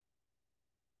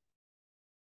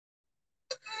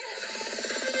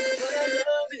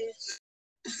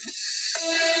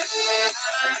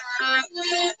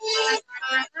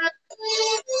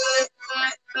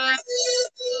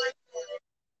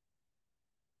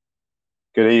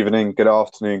Good evening, good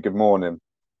afternoon, good morning,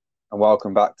 and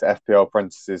welcome back to FPL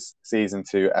Apprentices Season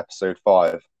 2, Episode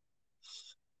 5.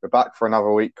 We're back for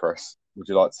another week, Chris. Would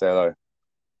you like to say hello?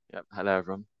 Yep. Hello,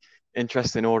 everyone.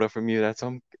 Interesting order from you there,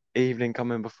 Tom. Evening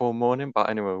coming before morning, but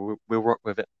anyway, we'll rock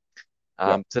with it.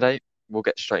 Yep, Today we'll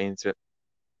get straight into it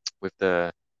with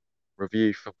the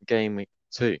review for game week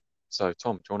 2. So,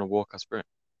 Tom, do you want to walk us through it?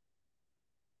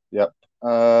 yep.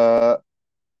 Uh,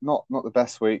 not the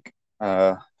best week.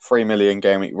 3 million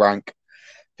game week rank,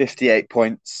 58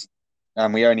 points,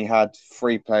 and we only had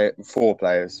four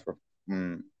players,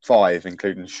 five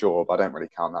including Shaw, but I don't really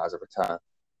count that as a return.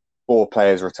 Four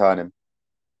players returning: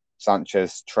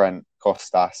 Sanchez, Trent,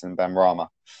 Costas, and Benrahma.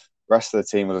 The rest of the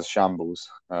team was a shambles.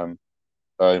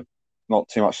 So not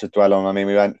too much to dwell on. I mean,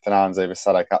 we went Fernandes over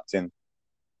Salah captain,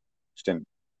 which didn't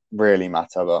really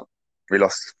matter, but we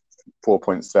lost 4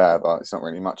 points there, but it's not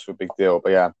really much of a big deal.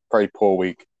 But yeah, pretty poor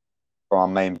week for our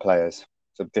main players.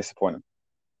 So disappointing.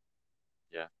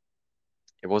 Yeah,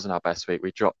 it wasn't our best week.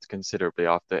 We dropped considerably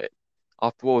after it.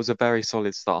 After what was a very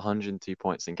solid start, 102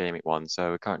 points in game week 1.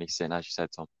 So we're currently sitting, as you said,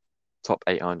 Tom, top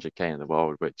 800k in the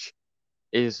world, which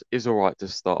is all right to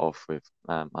start off with.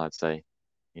 I'd say,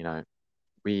 you know,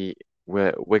 we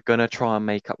we're gonna try and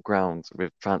make up ground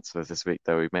with transfers this week,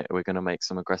 though. We're gonna make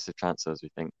some aggressive transfers, we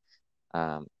think.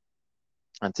 Um,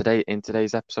 and in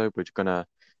today's episode, we're gonna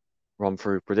run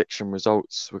through prediction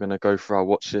results. We're gonna go through our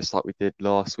watch list like we did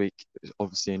last week. It's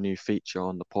obviously a new feature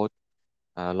on the pod.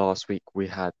 Last week we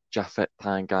had Japhet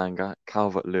Tanganga,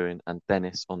 Calvert-Lewin, and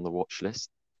Dennis on the watch list.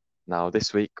 Now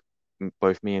this week,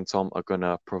 both me and Tom are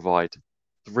gonna provide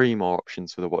three more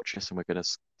options for the watch list, and we're gonna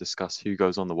discuss who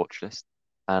goes on the watch list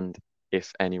and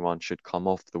if anyone should come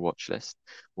off the watch list.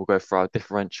 We'll go through our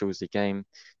differentials the game.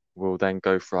 We'll then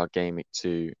go through our game week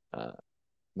 2,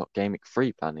 not game week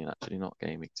 3 planning, actually, not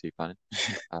game week 2 planning.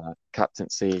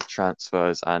 Captaincy,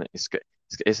 transfers, and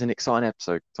it's an exciting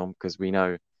episode, Tom, because we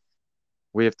know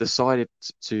we have decided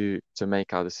to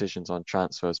make our decisions on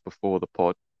transfers before the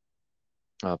pod,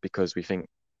 because we think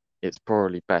it's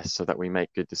probably best so that we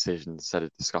make good decisions instead of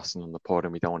discussing on the pod,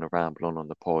 and we don't want to ramble on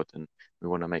the pod, and we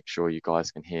want to make sure you guys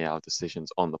can hear our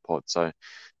decisions on the pod. So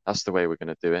that's the way we're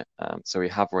going to do it. So we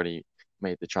have already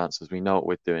made the transfers. We know what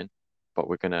we're doing, but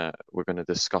we're gonna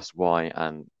discuss why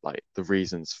and like the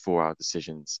reasons for our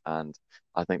decisions. And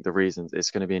I think the reasons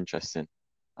it's going to be interesting.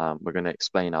 We're going to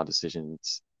explain our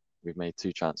decisions. We've made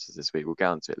two transfers this week. We'll get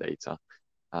onto it later.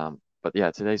 But yeah,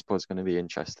 today's pod is going to be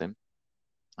interesting.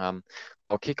 Um,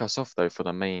 I'll kick us off though for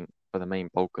the main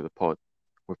bulk of the pod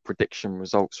with prediction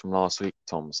results from last week,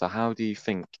 Tom. So how do you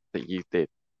think that you did?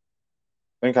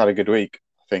 I think I had a good week.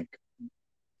 I think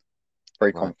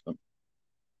very Right. confident.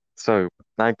 So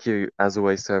thank you as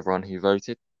always to everyone who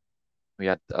voted. We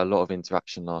had a lot of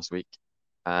interaction last week,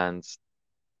 and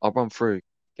I'll run through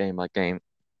game by game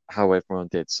how everyone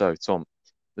did. So Tom,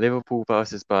 Liverpool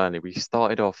versus Burnley. We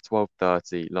started off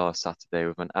 12:30 last Saturday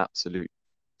with an absolute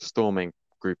storming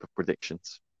group of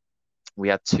predictions. We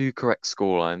had two correct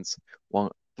scorelines,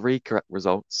 three correct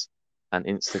results, and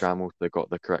Instagram also got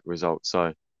the correct result.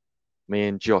 So me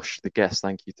and Josh, the guest,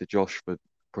 thank you to Josh for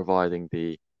providing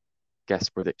the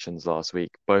guest predictions last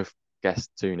week. Both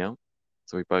guessed 2-0.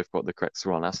 So we both got the correct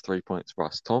score, and that's 3 points for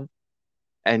us. Tom,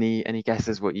 any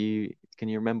guesses what you can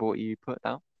you remember what you put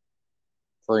down?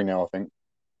 3-0, I think.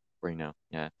 3-0,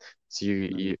 yeah. So you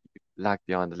Mm. you lagged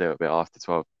behind a little bit after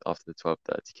the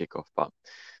 12:30 kickoff, but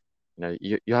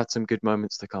you had some good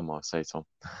moments to come, I'll say, Tom.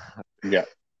 Yeah.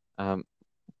 Um,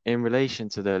 in relation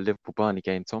to the Liverpool Burnley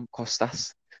game, Tom,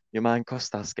 Costas, your man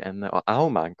Costas or our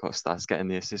man Costas getting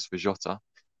the assist for Jota.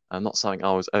 Not something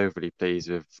I was overly pleased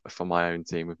with for my own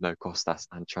team with no Costas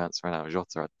and transferring out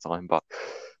Jota at the time, but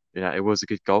yeah, it was a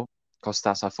good goal.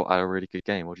 Costas, I thought had a really good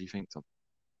game. What do you think, Tom?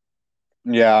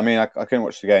 Yeah, I mean, I couldn't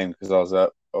watch the game because I was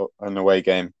at an away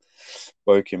game,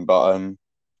 Woking, but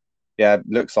yeah, it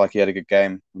looks like he had a good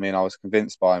game. I mean, I was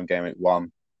convinced by him game at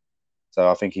one. So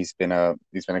I think he's been a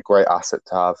great asset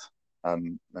to have,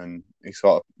 and we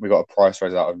got a price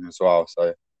raise out of him as well. So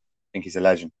I think he's a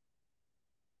legend.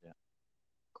 Yeah.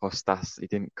 Costas, he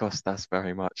didn't cost us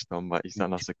very much, Tom, but he's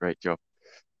done us a great job.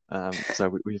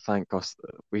 So we thank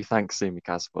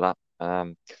Tsimikas for that.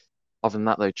 Other than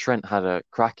that, though, Trent had a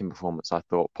cracking performance, I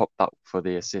thought, popped up for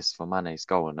the assist for Mane's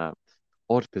goal, and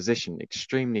odd position,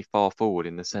 extremely far forward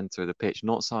in the centre of the pitch,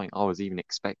 not something I was even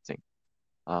expecting.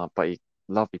 But he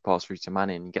lovely pass through to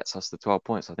Mane and he gets us the 12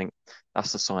 points. I think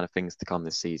that's the sign of things to come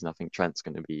this season. I think Trent's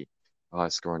going to be a high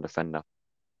scoring defender.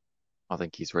 I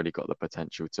think he's really got the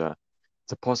potential to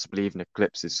possibly even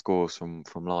eclipse his scores from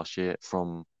last year,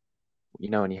 from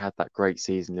when he had that great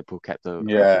season, Liverpool kept a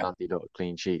Yeah, bloody lot of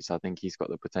clean sheets. I think he's got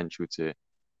the potential to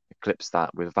eclipse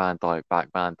that with Van Dijk back.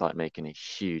 Van Dijk making a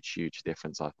huge, huge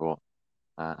difference, I thought.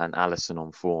 And Alisson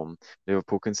on form.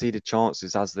 Liverpool conceded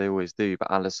chances as they always do, but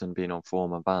Alisson being on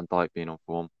form and Van Dijk being on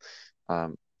form,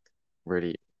 um,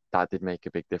 really that did make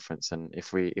a big difference. And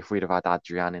if we'd have had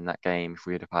Adrian in that game, if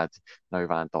we'd have had no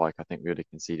Van Dijk, I think we would have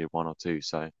conceded one or two.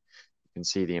 So you can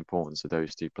see the importance of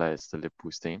those two players to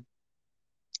Liverpool's team.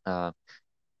 Uh,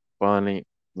 Burnley,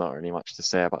 not really much to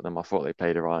say about them. I thought they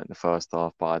played all right in the first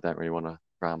half, but I don't really want to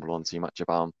ramble on too much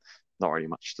about them. Not really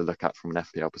much to look at from an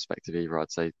FPL perspective either,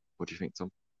 I'd say. What do you think,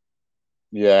 Tom?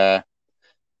 yeah.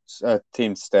 It's a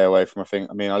team to stay away from. I think.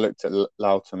 I mean, I looked at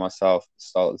Loughton myself at the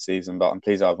start of the season, but I'm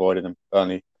pleased I avoided them.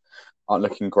 Burnley aren't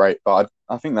looking great, but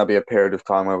I think there'll be a period of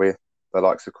time where the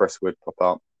likes of Chris Wood pop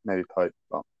up, maybe Pope,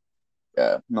 but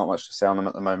yeah, not much to say on them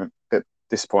at the moment. Bit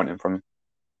disappointing from them.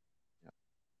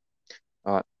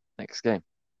 All right, next game.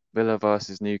 Villa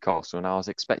versus Newcastle. Now, I was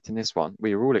expecting this one.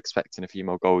 We were all expecting a few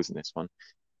more goals in this one.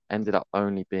 Ended up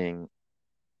only being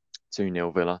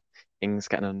 2-0 Villa. Ings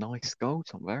getting a nice goal,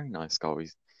 Tom. Very nice goal.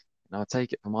 Now, I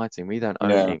take it for my team. We don't own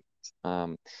Yeah, Ings.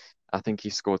 Um, I think he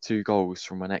scored 2 goals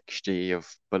from an XG of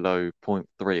below zero point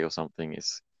 0.3 or something.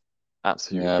 It's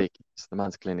absolutely yeah, ridiculous. The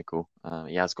man's clinical.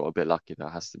 He has got a bit lucky, though,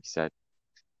 has to be said.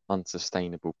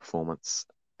 Unsustainable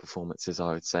performances,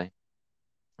 I would say.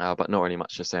 But not really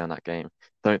much to say on that game.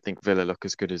 Don't think Villa look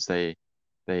as good as they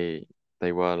they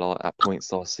were like at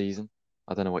points last season.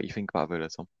 I don't know what you think about Villa,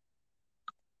 Tom.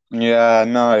 yeah.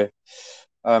 No,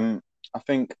 I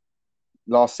think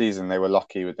last season they were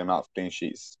lucky with the amount of clean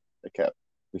sheets they kept.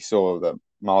 We saw that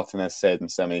Martinez said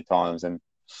so many times, and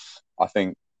I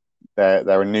think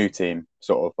they're a new team,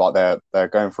 sort of like they're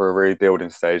going through a rebuilding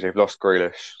stage. They've lost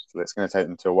Grealish, so it's going to take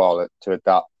them to a while to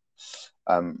adapt.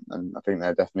 And I think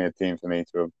they're definitely a team for me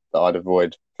that I'd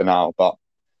avoid for now. But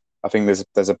I think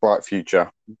there's a bright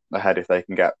future ahead if they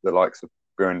can get the likes of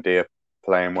Buendia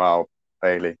playing well,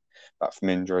 Bailey back from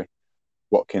injury,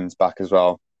 Watkins back as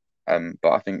well.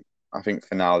 But I think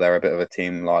for now they're a bit of a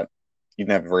team like you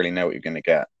never really know what you're going to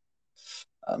get.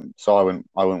 So I wouldn't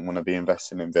want to be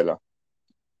investing in Villa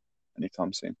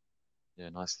anytime soon. Yeah,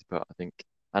 nicely put, I think.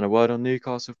 And a word on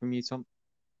Newcastle from you, Tom.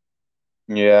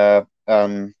 Yeah.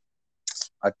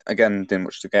 I again didn't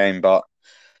watch the game, but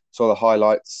saw the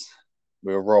highlights.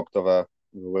 We were robbed of a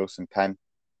Wilson pen.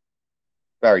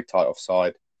 Very tight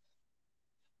offside.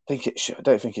 I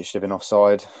don't think it should have been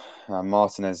offside.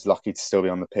 Martinez lucky to still be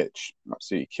on the pitch.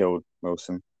 Absolutely killed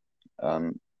Wilson.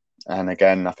 Um, and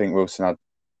again, I think Wilson had.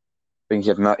 I think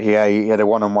he had a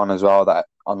one-on-one as well that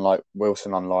unlike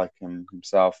Wilson, unlike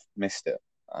himself, missed it.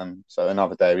 So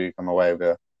another day we come away with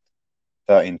a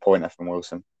 13-pointer from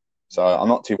Wilson. So Yeah, I'm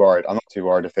not too worried. I'm not too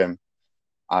worried of him.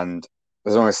 And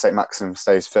as long as St. Maxim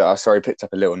stays fit, I saw he picked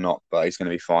up a little knock, but he's going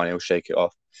to be fine. He'll shake it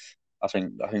off. I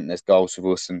think there's goals for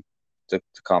Wilson to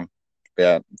come. But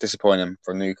yeah, disappointing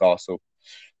from Newcastle.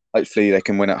 Hopefully they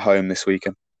can win at home this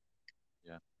weekend.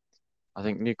 yeah. I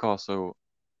think Newcastle.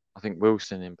 I think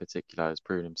Wilson in particular has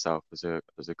proven himself as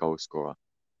a goal scorer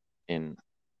in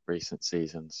recent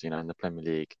seasons. In the Premier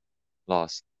League,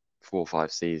 last 4 or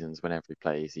 5 seasons, whenever he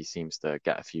plays, he seems to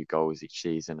get a few goals each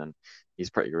season, and he's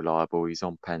pretty reliable. He's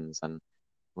on pens, and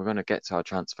we're going to get to our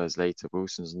transfers later.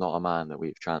 Wilson's not a man that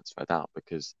we've transferred out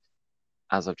because,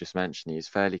 as I've just mentioned, he's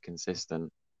fairly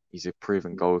consistent. He's a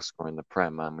proven goal scorer in the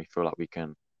Prem, and we feel like we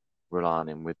can rely on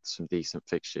him with some decent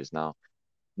fixtures. Now,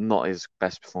 not his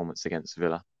best performance against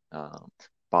Villa, um,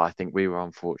 but I think we were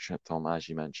unfortunate, Tom, as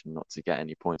you mentioned, not to get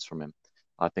any points from him.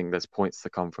 I think there's points to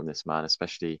come from this man,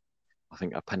 especially I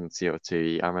think a penalty or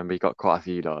two. I remember he got quite a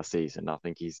few last season. I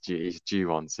think he's due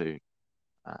one too.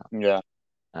 Uh, Yeah,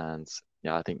 and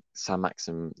yeah, I think Sam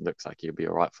Maxim looks like he'll be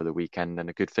all right for the weekend and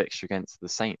a good fixture against the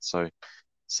Saints. So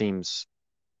seems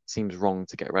seems wrong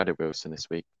to get rid of Wilson this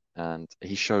week. And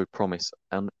he showed promise,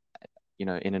 and in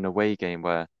an away game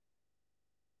where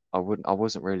I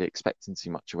wasn't really expecting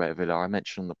too much away at Villa. I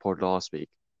mentioned on the pod last week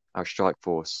our strike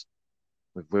force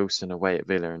with Wilson away at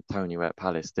Villa and Tony away at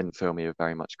Palace didn't fill me with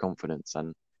very much confidence.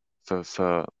 And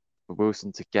for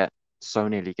Wilson to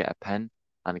nearly get a pen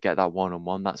and get that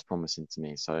one-on-one, that's promising to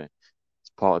me. So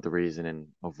it's part of the reasoning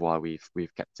of why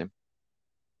we've kept him.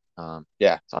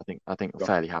 yeah, So I think I'm sure.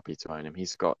 fairly happy to own him.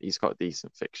 He's got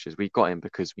decent fixtures. We got him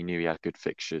because we knew he had good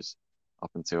fixtures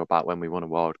up until about when we won a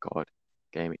wild card,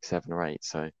 game week 7 or 8.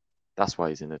 So that's why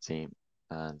he's in the team.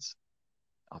 And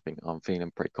I think I'm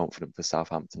feeling pretty confident for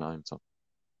Southampton home, Tom.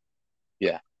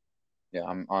 Yeah, yeah.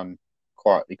 I'm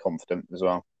quietly confident as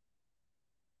well.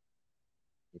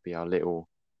 He'll be our little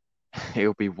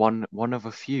he'll be one of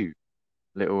a few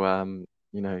little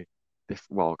you know,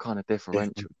 kind of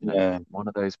Different. differential. Yeah, One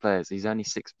of those players. He's only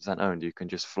 6% owned. Who can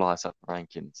just fly us up the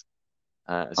rankings,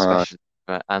 I know. especially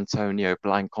for Antonio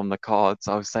Blank on the cards.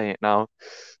 I'll say it now.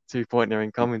 2-pointer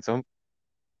incoming, Tom.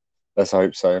 Let's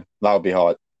hope so. That'll be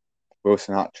hard.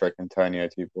 Wilson hat trick, Antonio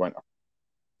 2-pointer.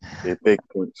 Be a big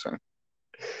point soon.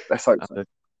 Let's hope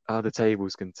How so. the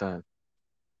tables can turn.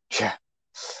 Yeah.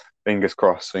 Fingers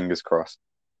crossed. Fingers crossed.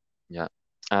 Yeah.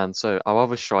 And so our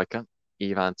other striker,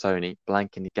 Ivan Toney,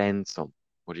 blanking again, Tom.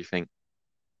 What do you think?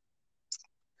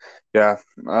 Yeah.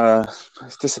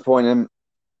 It's disappointing.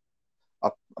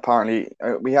 Apparently,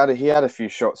 he had a few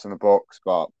shots in the box,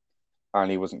 but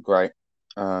apparently he wasn't great.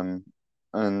 Um,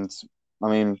 and I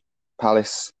mean,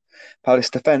 Palace, Palace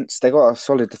defense. They got a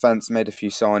solid defense. Made a few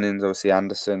signings. Obviously,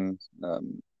 Anderson.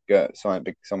 Get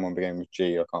someone beginning with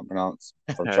G. I can't pronounce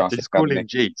from Chelsea Just call Academy. him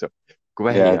G, Tom.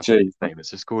 Guehi, Yeah, I think G his name is.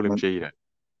 Just call him G, though.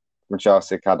 from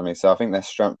Chelsea Academy. So I think they're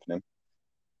strengthening.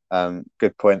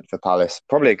 Good point for Palace.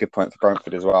 Probably a good point for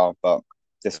Brentford as well, but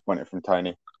disappointed from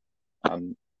Tony.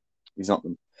 He's not.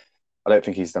 I don't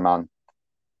think he's the man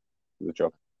for the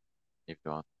job. If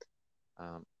you are.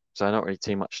 So not really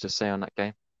too much to say on that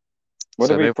game. What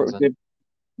So did we moving on.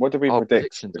 what did we predict?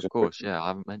 Predictions, of course. Yeah, I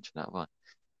haven't mentioned that, right?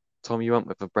 Tom, you went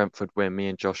with a Brentford win. Me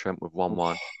and Josh went with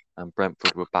 1-1, and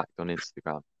Brentford were backed on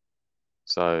Instagram.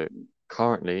 So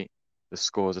currently, the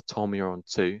scores are Tom, you're on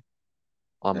 2,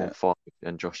 I'm on Yeah, 5,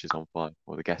 and Josh is on 5,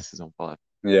 or the guest is on 5.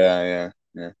 yeah.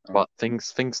 But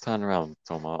things turn around,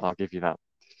 Tom. I'll give you that.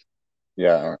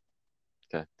 Yeah.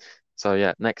 Okay. So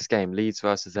yeah, next game, Leeds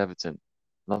versus Everton.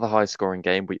 Another high-scoring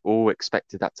game. We all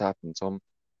expected that to happen, Tom.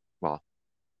 Well,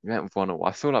 we went with 1-1.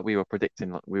 I feel like we were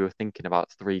predicting, like we were thinking about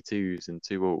 3-2s and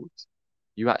 2-alls.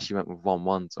 You actually went with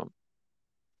 1-1, Tom.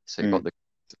 So you got Mm. the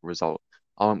result.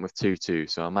 I went with 2-2,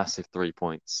 so a massive 3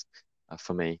 points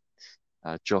for me.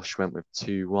 Josh went with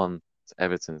 2-1 to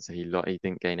Everton, so he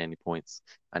didn't gain any points.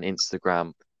 And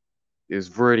Instagram, it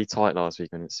was really tight last week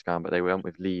on Instagram, but they went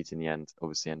with Leeds in the end.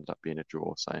 Obviously, ended up being a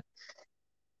draw.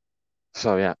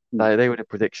 So yeah, they were the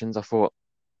predictions. I thought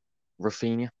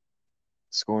Rafinha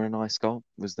scoring a nice goal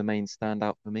was the main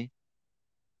standout for me.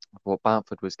 I thought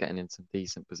Bamford was getting in some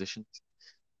decent positions,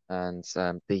 and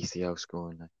DCL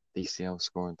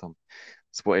scoring, Tom.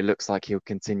 It's what it looks like he'll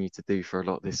continue to do for a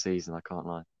lot this season. I can't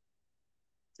lie.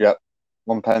 Yep.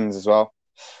 One pens as well.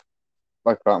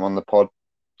 Spoke about him on the pod.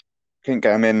 Couldn't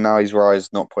get him in. Now he's rise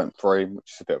 0.3,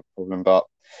 which is a bit of a problem. But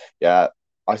yeah,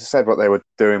 I just said what they were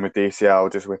doing with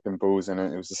DCL, just whipping balls in,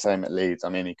 and it was the same at Leeds. I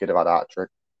mean, he could have had a hat trick,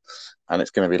 and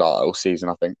it's going to be like that all season,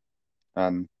 I think.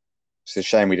 It's a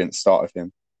shame we didn't start with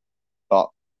him, but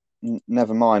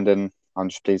never mind. And I'm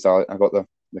just pleased I got the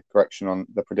correction on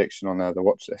the prediction on the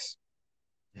watch list.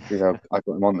 Because I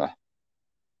got him on there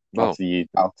Well, after you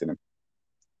doubted him.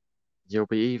 you'll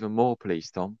be even more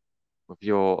pleased, Tom, with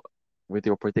your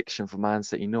prediction for Man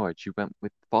City Norwich. You went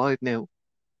with 5-0,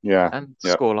 Yeah, and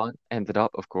yeah, scoreline ended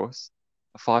up, of course,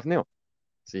 a 5-0.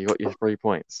 So you got your 3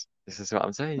 points. This is what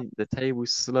I'm saying. The table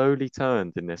slowly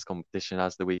turned in this competition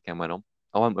as the weekend went on.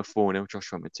 I went with 4-0. Josh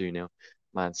went with 2-0.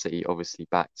 Man City obviously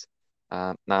backed.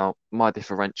 Now my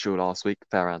differential last week,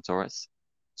 Ferran Torres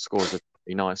scores a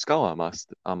pretty nice goal. I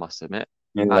must admit,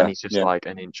 and yeah, he's just yeah. like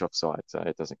an inch offside, so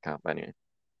it doesn't count anyway.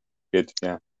 Good,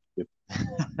 yeah, good.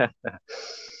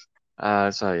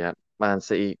 So yeah, Man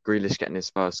City, Grealish getting his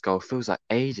first goal. Feels like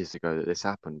ages ago that this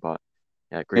happened, but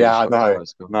yeah, Yeah, Grealish I got his know.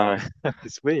 first goal. No,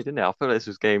 It's weird, isn't it? I feel like this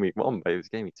was game week 1, but it was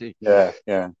game week 2. yeah.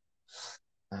 I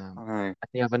Um, know.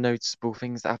 any other noticeable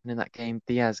things that happened in that game?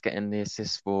 Diaz getting the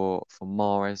assist for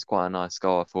Mahrez, quite a nice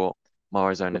goal. I thought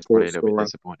Mahrez owner's probably Report a little bit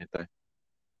scoring. disappointed though.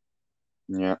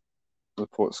 Yeah,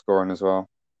 report scoring as well.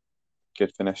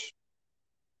 Good finish.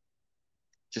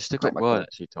 Just a Not quick my word club.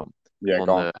 actually, Tom, Yeah, on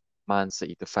gone. the Man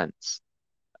City defence.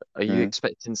 Are you Mm.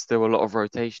 expecting still a lot of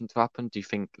rotation to happen? Do you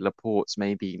think Laporte's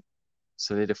maybe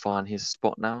solidifying his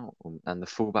spot now? And the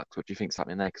fullbacks, what do you think's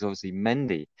happening there? Because obviously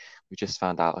Mendy, we just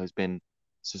found out, has been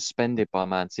suspended by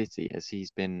Man City as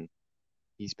he's been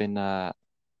not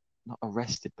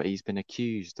arrested, but he's been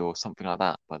accused or something like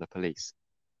that by the police.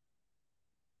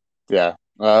 Yeah.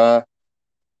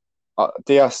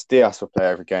 Diaz will play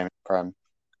every game in Prem.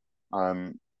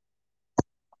 Um,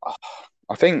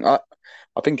 I think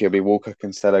it'll be Walker,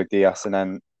 Cancelo, Diaz, and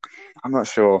then I'm not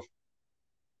sure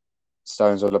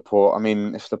Stones or Laporte. I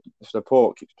mean, if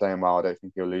Laporte keeps playing well, I don't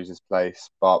think he'll lose his place.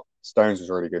 But Stones was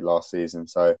really good last season,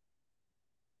 so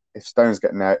if Stones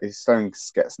gets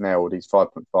nailed, he's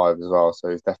 5.5 as well. So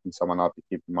he's definitely someone I'd be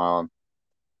keeping my eye on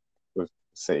with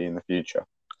City in the future.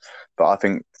 But I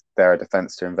think they're a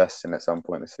defence to invest in at some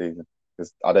point this season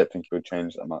because I don't think it would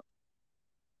change that much.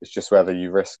 It's just whether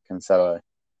you risk Cancelo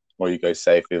or you go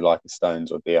safely like a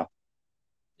Stones or Dia. Yeah.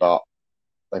 But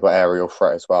they've got aerial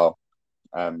threat as well.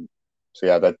 So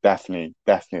yeah, they're definitely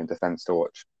a defence to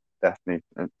watch. Definitely,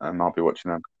 and I'll be watching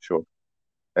them for sure.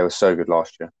 They were so good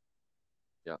last year.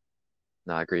 Yeah.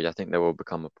 No, I agree. I think there will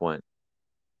become a point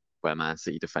where Man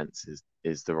City defense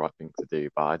is the right thing to do,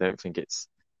 but I don't think it's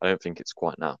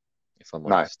quite now, if I'm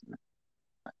No, honest.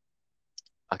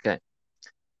 Okay.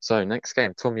 So next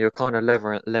game, Tom, you're kind of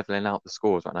leveling out the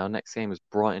scores right now. Next game is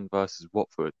Brighton versus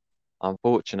Watford.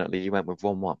 Unfortunately, you went with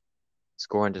 1-1.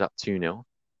 Score ended up 2-0.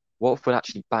 Watford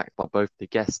actually backed by both the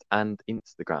guest and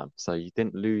Instagram, so you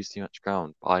didn't lose too much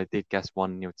ground. But I did guess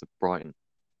 1-0 to Brighton,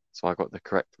 so I got the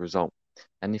correct result.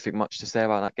 Anything much to say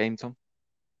about that game, Tom?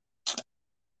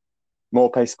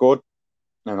 Morpay scored,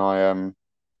 and I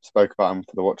spoke about him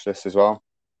for the watch list as well.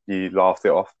 He laughed it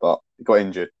off, but he got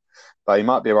injured. But he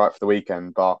might be alright for the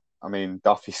weekend. But I mean,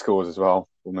 Duffy scores as well,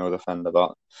 for middle defender.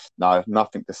 But no,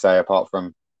 nothing to say apart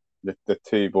from the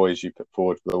two boys you put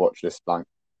forward for the watch list blank,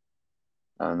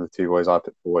 and the two boys I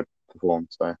put forward performed.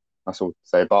 So that's all to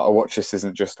say. But a watch list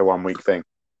isn't just a 1 week thing.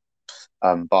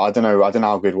 But I don't know. I don't know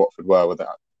how good Watford were with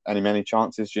that. Many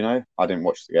chances? Do you know? I didn't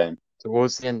watch the game.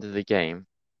 Towards the end of the game,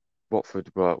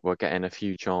 Watford were getting a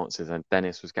few chances, and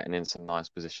Dennis was getting in some nice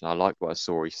position. I liked what I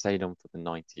saw. He stayed on for the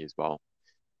 90 as well.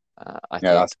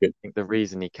 Yeah, that's good. I think the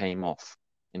reason he came off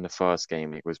in the first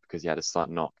game it was because he had a slight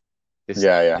knock.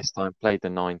 Yeah. This time played the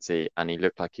 90 and he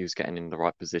looked like he was getting in the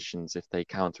right positions. If they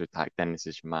counter attack, Dennis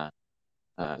is your man.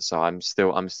 So I'm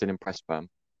still impressed by him.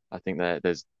 I think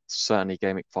there's certainly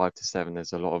game week 5 to 7.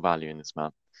 There's a lot of value in this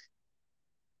man.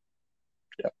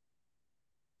 Yeah,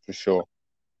 for sure.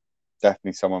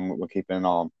 Definitely someone we're keeping an eye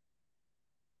on.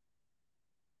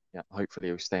 Yeah, hopefully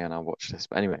he'll stay on our watch list.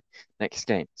 But anyway, next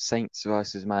game, Saints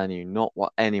versus Man U. Not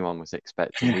what anyone was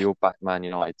expecting. We all backed Man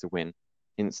United to win.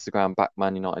 Instagram backed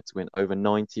Man United to win. Over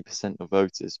 90% of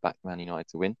voters backed Man United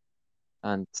to win.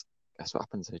 And guess what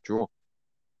happens? They draw.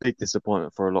 Big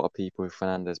disappointment for a lot of people with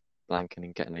Fernandez blanking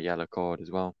and getting a yellow card as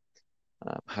well.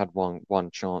 Had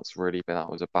one chance really, but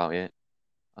that was about it.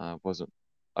 Wasn't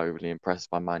overly impressed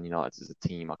by Man United as a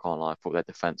team. I can't lie. I thought their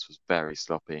defense was very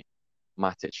sloppy.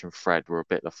 Matic and Fred were a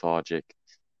bit lethargic,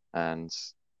 and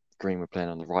Greenwood playing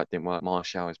on the right didn't work.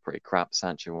 Martial was pretty crap.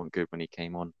 Sancho wasn't good when he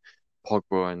came on.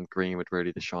 Pogba and Greenwood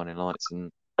really the shining lights in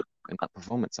that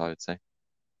performance, I would say.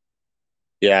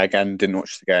 Yeah, again, didn't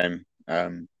watch the game.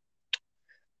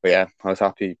 But yeah, I was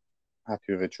happy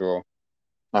with a draw.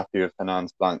 Happy with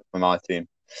Fernandez blank for my team.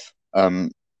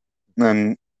 Um,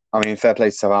 and I mean, fair play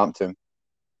to Southampton.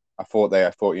 I thought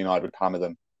United would hammer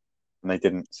them, and they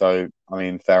didn't. So I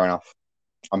mean, fair enough.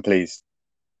 I'm pleased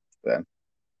with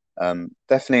them.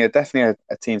 Definitely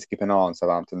a team to keep an eye on.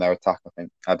 Southampton, their attack. I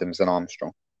think Adams and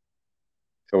Armstrong.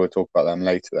 Sure, we'll talk about them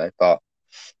later though. But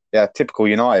yeah, typical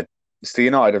United. It's the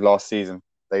United of last season.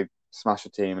 They smash a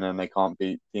team and then they can't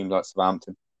beat teams like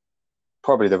Southampton.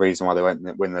 Probably the reason why they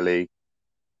won't win the league,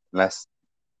 unless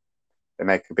they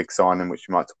make a big signing, which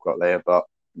we might talk about later. But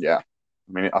yeah,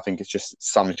 I mean, I think it's just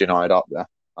sums United up there,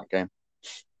 that game.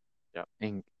 Yeah,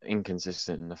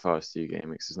 inconsistent in the first 2 games,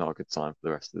 which is not a good sign for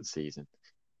the rest of the season.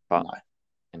 But No.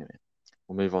 anyway,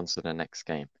 we'll move on to the next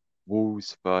game.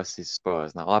 Wolves versus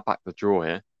Spurs. Now I backed the draw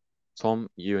here. Tom,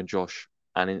 you and Josh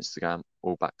and Instagram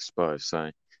all back Spurs,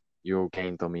 so you all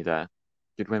gained on me there.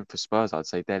 Good win for Spurs, I'd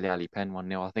say. Dele Alli, Pen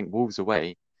 1-0. I think Wolves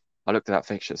away. I looked at that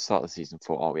fixture at the start of the season and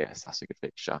thought, oh yes, that's a good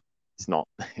fixture. It's not.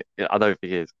 I don't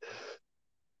think it is.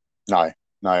 No.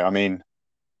 I mean,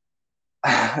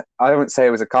 I wouldn't say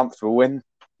it was a comfortable win.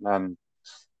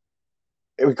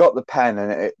 We got the pen,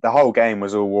 and the whole game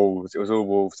was all Wolves. It was all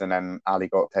Wolves, and then Ali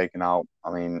got taken out.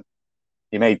 I mean,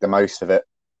 he made the most of it.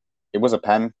 It was a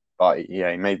pen, but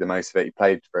yeah, he made the most of it. He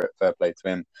played for it. Fair play to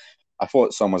him. I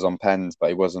thought Son was on pens, but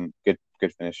he wasn't. Good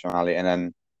finish from Ali. And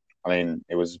then, I mean,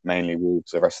 it was mainly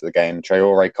Wolves the rest of the game.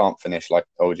 Traore can't finish, like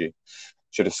I told you.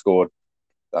 Should have scored.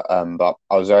 But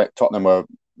I was Tottenham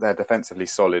they're defensively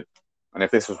solid. And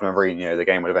if this was Mourinho, the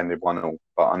game would have ended 1-0.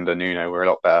 But under Nuno, we're a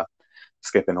lot better.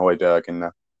 Skipping Højbjerg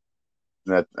and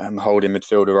the holding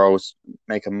midfielder roles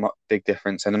make a big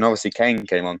difference. And then obviously Kane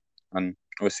came on, and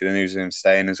obviously the news of him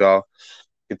staying as well.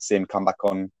 Good to see him come back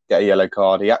on, get a yellow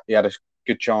card. He had a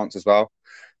good chance as well.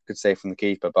 Good save from the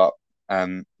keeper, but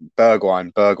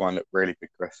Bergwijn looked really good,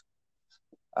 Chris.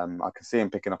 I can see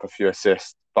him picking up a few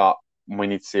assists, but we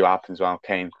need to see what happens when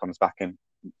Kane comes back in.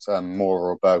 Moura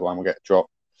or Bergwijn will get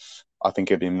dropped. I think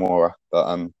it'd be Moura,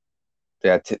 but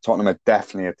yeah, Tottenham are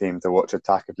definitely a team to watch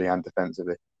attackably and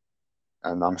defensively,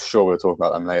 and I'm sure we'll talk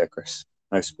about them later, Chris.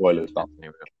 No spoilers, but Definitely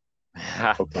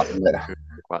will. talk about them later. We'll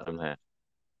talk about them here.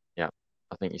 Yeah,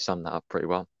 I think you summed that up pretty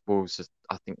well.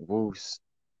 I think Wolves.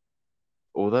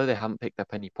 although they haven't picked up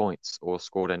any points or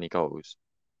scored any goals,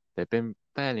 they've been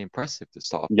fairly impressive to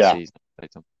start off the Yeah,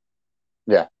 season.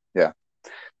 yeah, yeah.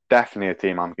 Definitely a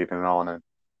team I'm keeping an eye on, and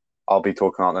I'll be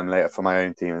talking about them later for my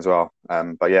own team as well.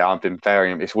 But yeah, I've been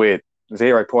very. It's weird.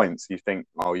 0 points. You think,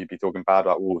 oh, you'd be talking bad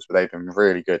about Wolves, but they've been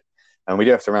really good. And we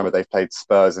do have to remember they've played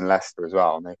Spurs and Leicester as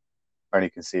well, and they've only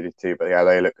conceded two. But yeah,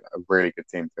 they look a really good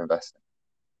team to invest in,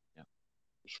 Yeah,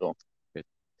 for sure. good.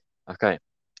 Okay.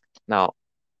 Now,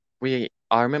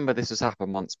 I remember this has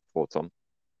happened once before, Tom,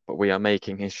 but we are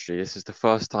making history. This is the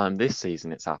first time this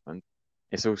season it's happened.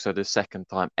 It's also the second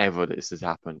time ever that this has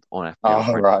happened on FPL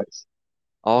Oh, right. Princess.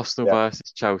 Arsenal Yeah.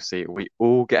 versus Chelsea. We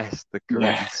all guessed the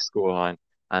correct Yeah. scoreline,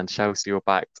 and Chelsea were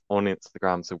backed on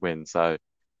Instagram to win. So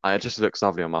it just looks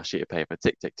lovely on my sheet of paper.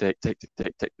 Tick, tick, tick, tick, tick,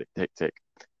 tick, tick, tick, tick, tick.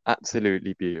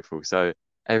 Absolutely beautiful. So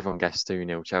everyone guessed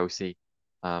 2-0 Chelsea.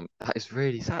 That is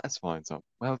really satisfying, Tom.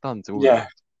 Well done to all of Yeah.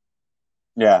 us.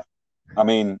 Yeah. I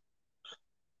mean,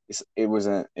 it was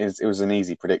an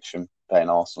easy prediction playing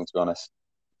Arsenal, to be honest.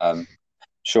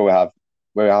 Sure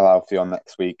we'll have Alfie on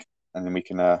next week, and then we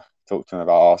can talk to him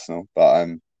about Arsenal. But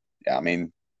yeah, I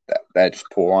mean they're just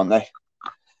poor, aren't they?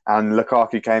 And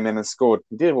Lukaku came in and scored.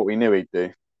 He did what we knew he'd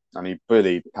do, and he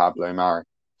bullied Pablo Mari.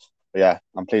 But yeah,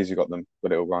 I'm pleased you got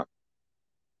it all right.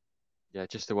 Yeah,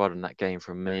 just a word on that game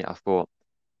from me. I thought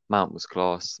Mount was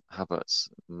class. Havertz,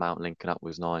 Mount linking up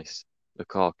was nice.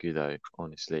 Lukaku, though,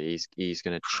 honestly, he's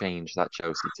going to change that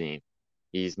Chelsea team.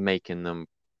 He's making them,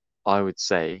 I would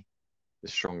say, the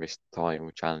strongest title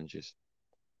challengers.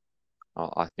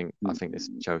 I think this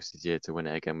is Chelsea's year to win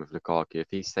it again with Lukaku. If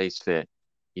he stays fit,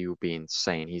 he will be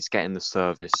insane. He's getting the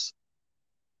service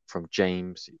from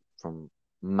James, from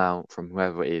Mount, from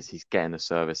whoever it is. He's getting the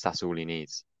service. That's all he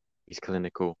needs. He's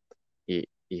clinical.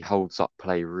 He holds up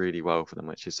play really well for them,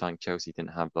 which is something Chelsea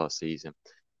didn't have last season.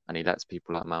 And he lets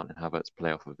people like Mount and Havertz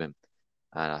play off of him.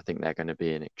 And I think they're going to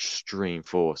be an extreme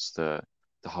force to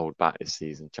hold back this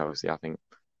season, Chelsea. I think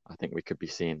we could be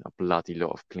seeing a bloody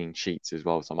lot of clean sheets as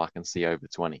well. So I can see over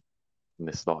 20 in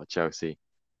the start of Chelsea.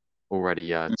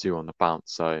 Already two on the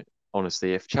bounce. So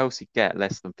honestly, if Chelsea get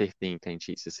less than 15 clean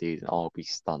sheets this season, I'll be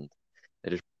stunned.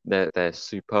 They're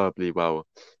superbly well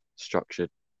structured,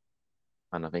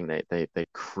 and I think they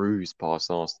cruise past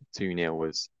Arsenal. 2-0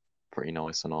 was pretty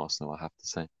nice on Arsenal, I have to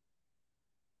say.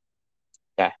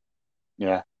 Yeah,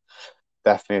 yeah,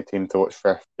 definitely a team to watch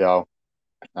for FPL.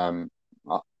 Um,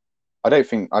 I, I don't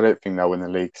think they'll win the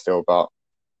league still, but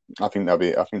I think they'll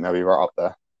be right up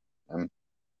there. But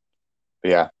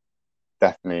yeah,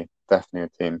 definitely a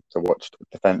team to watch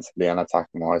defensively and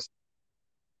attacking wise.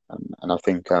 And I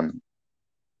think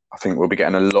we'll be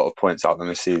getting a lot of points out of them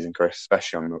this season, Chris,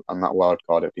 especially on that wild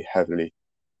card. It'll be heavily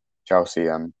Chelsea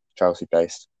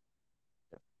based.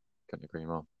 Couldn't agree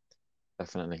more.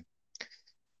 Definitely.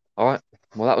 All right.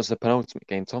 Well, that was the penultimate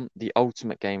game, Tom. The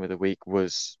ultimate game of the week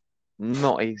was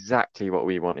not exactly what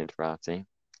we wanted for our team.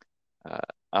 Uh,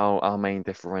 our main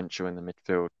differential in the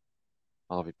midfield,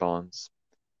 Harvey Barnes,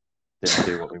 didn't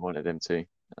do what we wanted him to,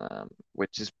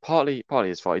 which is partly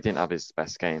his fault. He didn't have his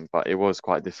best game, but it was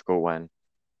quite difficult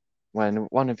when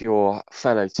one of your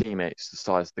fellow teammates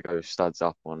decides to go studs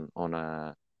up on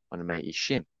a mate's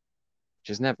shin, which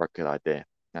is never a good idea.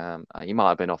 He might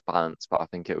have been off balance, but I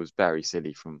think it was very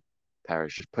silly from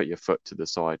Perez. Just put your foot to the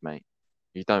side, mate.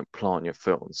 You don't plant your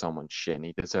foot on someone's shin.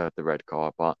 He deserved the red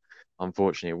card, but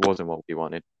unfortunately, it wasn't what we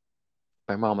wanted.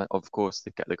 Benrahma, of course,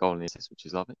 did get the goal and the assist, which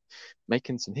is lovely.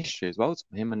 Making some history as well.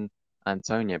 Him and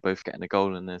Antonio both getting a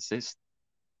goal and an assist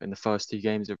in the first two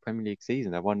games of Premier League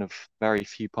season. They're one of very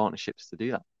few partnerships to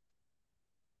do that.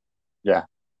 Yeah.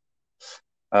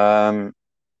 Um,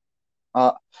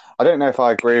 I don't know if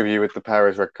I agree with you with the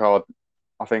Perez red card.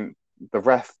 I think the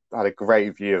ref had a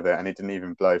great view of it and he didn't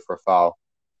even blow for a foul.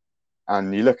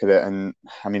 And you look at it and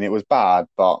I mean it was bad,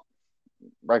 but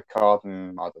red card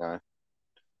and I don't know.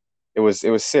 It was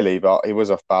silly, but he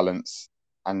was off balance.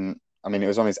 And I mean it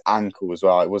was on his ankle as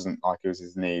well. It wasn't like it was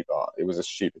his knee, but it was a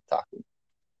stupid tackle.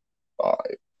 But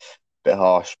a bit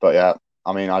harsh. But yeah,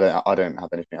 I mean I don't have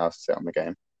anything else to say on the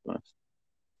game, to be honest.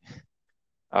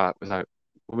 So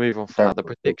we'll move on from Don't that.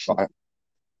 The prediction,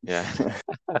 yeah,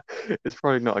 it's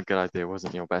probably not a good idea. It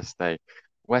wasn't your best day.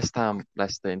 West Ham,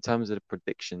 Leicester. In terms of the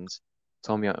predictions,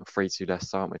 Tommy went 3-2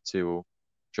 Leicester. I went with 2-2.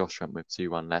 Josh went with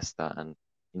 2-1 Leicester, and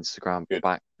Instagram Good.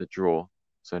 backed the draw.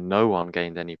 So no one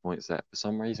gained any points there. For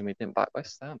some reason, we didn't back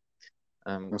West Ham.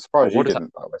 I'm But surprised you what does that?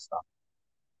 didn't back West Ham.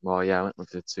 Well, yeah, I went with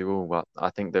the 2-2, but I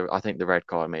think the red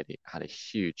card had a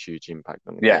huge impact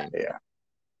on the Yeah, game, yeah.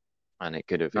 and it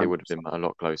would have been a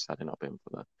lot closer had it not been for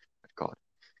the red card.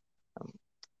 Um,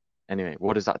 anyway,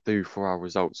 what does that do for our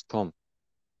results, Tom?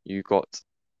 You got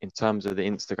in terms of the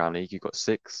Instagram league, you got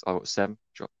 6, I got 7,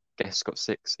 Guest got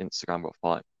 6, Instagram got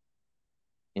 5.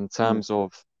 In Mm. terms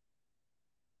of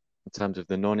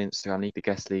the non-Instagram league, the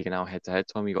Guest league and our head-to-head,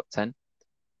 Tom, you got 10,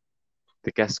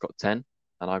 the Guest got 10,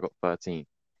 and I got 13.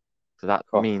 So that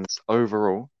Cool. means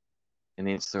overall in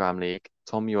the Instagram league,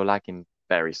 Tom, you're lagging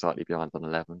very slightly behind on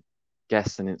 11.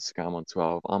 Guest and Instagram on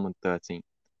 12, I'm on 13.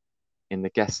 In the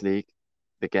Guest league,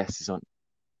 the Guest is on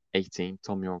 18,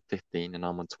 Tom, you're on 15, and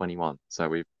I'm on 21.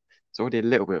 So it's already a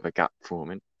little bit of a gap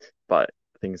forming, but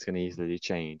things can easily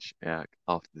change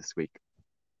after this week.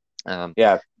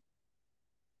 Yeah,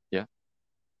 Yeah,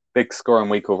 big scoring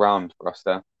week all round for us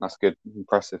there. That's good.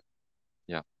 Impressive.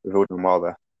 yeah, We've all done well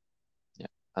there. yeah.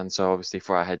 And so obviously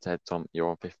for our head-to-head, Tom, you're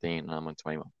on 15 and I'm on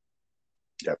 21.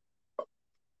 Yep.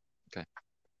 Okay.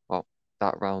 Well,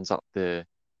 that rounds up the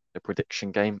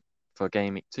prediction game for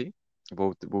Game Week 2.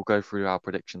 We'll go through our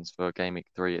predictions for Game Week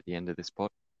 3 at the end of this pod.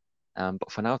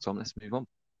 But for now, Tom, let's move on.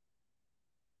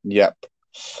 Yep.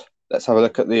 Let's have a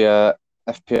look at the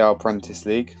FPL Apprentice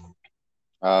League.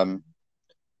 Some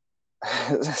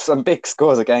big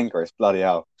scores again, Chris. Bloody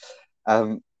hell.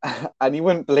 And you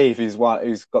wouldn't believe who's got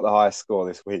the highest score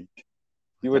this week.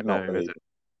 You would not believe it.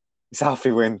 It's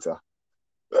Alfie Winter.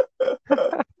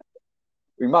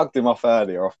 We mugged him off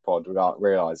earlier off pod without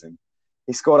realising.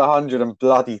 He scored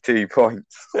 102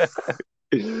 points. I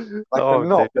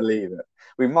cannot believe it.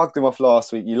 We mugged him off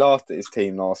last week. You laughed at his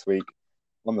team last week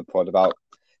on the pod about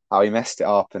how he messed it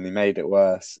up and he made it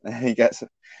worse. And he gets...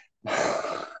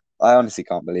 I honestly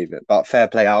can't believe it. But fair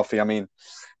play, Alfie. I mean,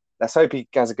 let's hope he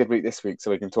has a good week this week so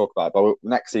we can talk about it. But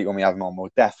next week when we have him on, we'll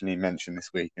definitely mention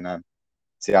this week and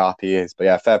see how happy he is. But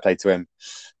yeah, fair play to him.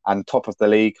 And top of the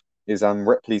league is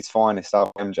Ripley's finest,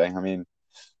 MJ. I mean,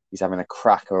 he's having a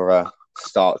cracker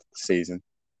start to the season.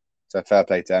 So fair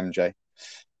play to MJ.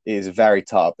 He is very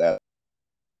tight up there.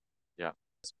 Yeah.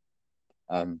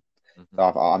 So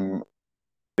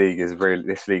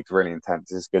this league's really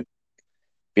intense. It's good.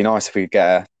 Be nice if we could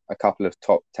get a couple of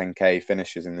top 10k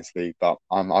finishes in this league, but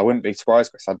I wouldn't be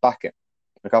surprised, Chris. I'd back it.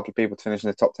 A couple of people to finish in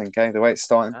the top 10k. The way it's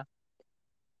starting,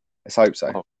 let's hope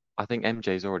so. Well, I think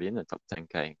MJ's already in the top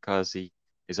 10k because he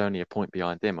is only a point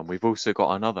behind him, and we've also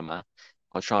got another man.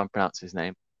 I'll try and pronounce his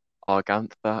name,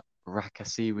 Argantha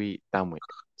Rakasiwi Danwick.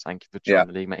 Thank you for joining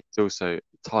the league, mate. He's also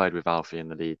tied with Alfie in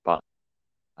the lead, but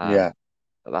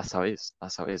that's how it is.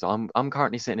 That's how it is. I'm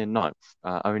currently sitting in ninth,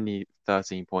 only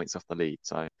 13 points off the lead,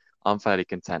 so I'm fairly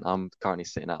content. I'm currently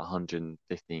sitting at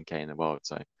 115k in the world,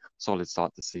 so solid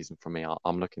start to the season for me.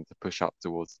 I'm looking to push up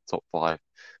towards the top 5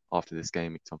 after this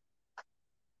game, Tom.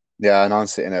 Yeah, and I'm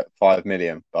sitting at 5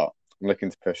 million, but I'm looking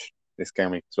to push this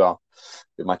game week as well.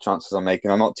 With my chances I'm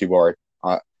making, I'm not too worried.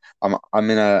 I'm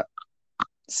in a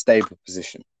stable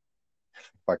position,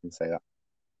 if I can say that.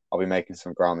 I'll be making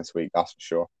some ground this week, that's for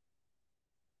sure.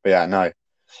 But yeah, no,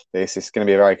 this is going to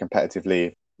be a very competitive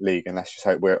league, and let's just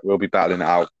hope we'll be battling it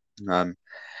out. And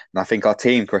I think our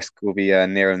team, Chris, will be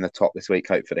nearing the top this week,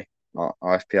 hopefully. Our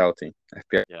FPL team.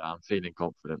 Yeah, I'm feeling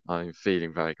confident. I'm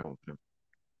feeling very confident.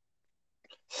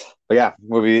 But yeah,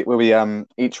 we'll be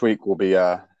each week we'll be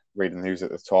reading who's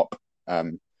at the top.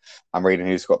 I'm reading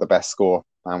who's got the best score,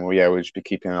 and we'll just be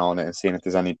keeping an eye on it and seeing if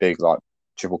there's any big like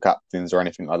triple captains or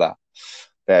anything like that.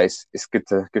 But yeah, it's good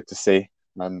to see,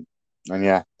 and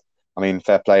yeah, I mean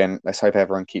fair play, and let's hope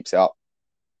everyone keeps it up.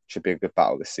 Should be a good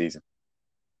battle this season.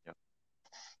 Yeah.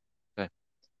 Okay.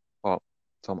 Well,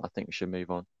 Tom, I think we should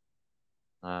move on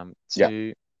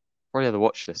to probably the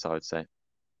watch list, I would say.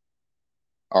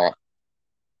 All right.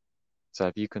 So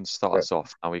if you can start us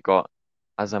off, and we got,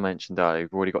 as I mentioned earlier,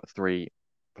 we've already got 3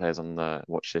 players on the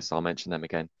watch list. I'll mention them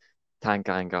again: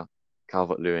 Tanganga,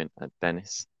 Calvert-Lewin, and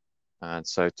Dennis. And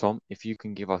so, Tom, if you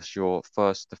can give us your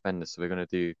first defender. So we're going to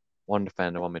do 1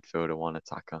 defender, 1 midfielder, 1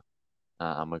 attacker,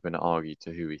 and we're going to argue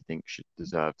to who we think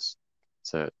deserves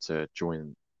to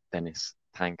join Dennis,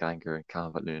 Tanganga, and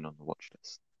Calvert-Lewin on the watch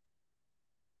list.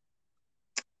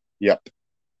 Yep.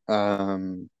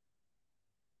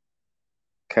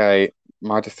 Okay,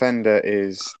 my defender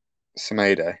is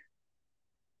Semedo.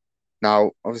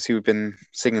 Now, obviously, we've been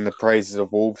singing the praises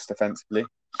of Wolves defensively.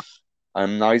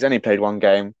 Now he's only played 1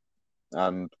 game,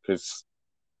 because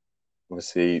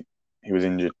obviously he was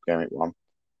injured game week 1.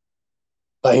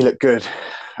 But he looked good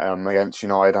against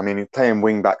United. I mean, he's playing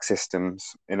wing-back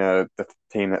systems in a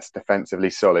team that's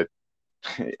defensively solid,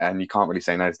 and you can't really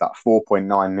say no to that.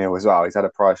 4.9 mil as well. He's had a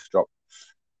price drop.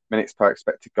 Minutes per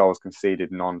expected goals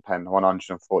conceded non-pen,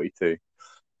 142.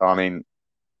 So, I mean,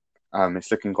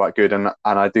 it's looking quite good, and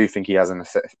I do think he has an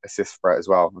assist threat as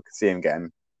well. I could see him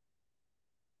getting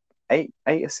 8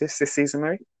 assists this season,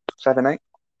 maybe 7, 8.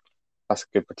 That's a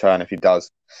good return if he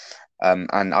does.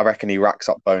 And I reckon he racks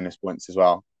up bonus points as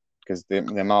well because the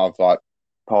amount of like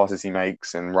passes he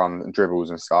makes and run and dribbles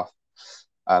and stuff.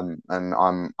 And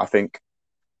I think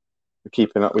we're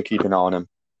keeping an eye on him.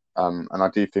 And I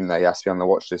do think that he has to be on the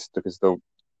watch list because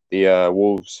the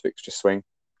Wolves fixture swing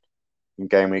in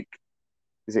game week,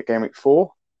 is it game week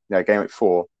 4? Yeah, game week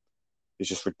 4 is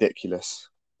just ridiculous.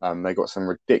 They got some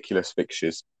ridiculous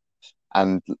fixtures.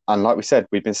 And like we said,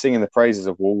 we've been singing the praises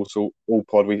of Wolves all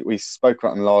pod. We spoke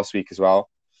about them last week as well.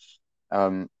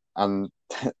 And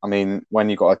I mean, when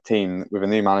you've got a team with a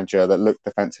new manager that look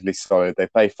defensively solid, they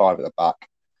play five at the back.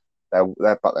 But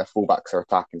their fullbacks are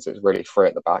attacking, so it's really free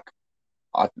at the back.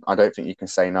 I don't think you can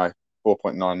say no.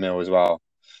 4.9 mil as well.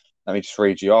 Let me just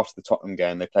read you after the Tottenham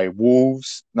game. They play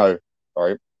Wolves. No,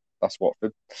 sorry, that's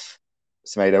Watford.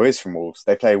 Semedo is from Wolves.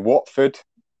 They play Watford,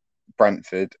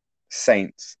 Brentford,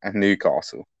 Saints, and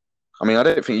Newcastle. I mean, I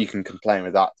don't think you can complain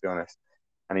with that, to be honest.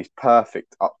 And he's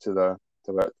perfect up to the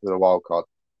wild card.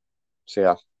 So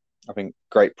yeah, I think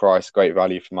great price, great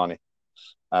value for money.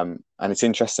 And it's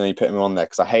interesting he put him on there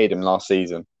because I hated him last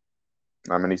season.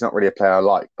 I mean, he's not really a player I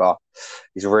like, but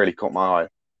he's really caught my eye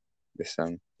this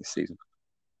season.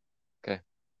 Okay.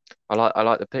 I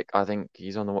like the pick. I think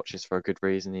he's on the watches for a good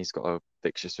reason. He's got a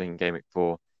fixture swing in game week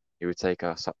 4. He would take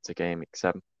us up to game week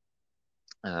 7.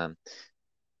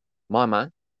 My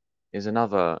man is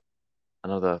another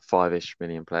 5-ish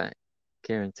million player,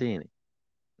 Kieran Tierney.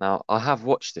 Now, I have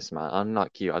watched this man.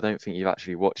 Unlike you, I don't think you've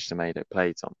actually watched Semedo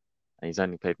play, Tom. And he's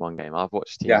only played one game. I've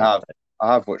watched Yeah, Tierney play.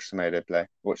 I have watched Semedo play.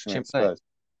 Watched him Watch him at play. Spurs.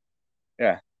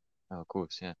 Yeah. Oh, of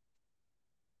course, yeah.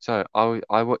 So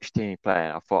I watched Tierney play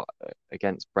and I thought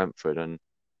against Brentford, and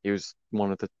he was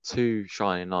one of the two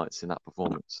shining lights in that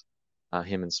performance.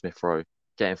 Him and Smith Rowe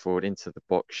getting forward into the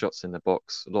box, shots in the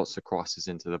box, lots of crosses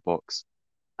into the box.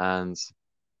 And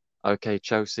okay,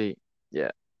 Chelsea, yeah,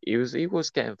 he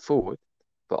was getting forward,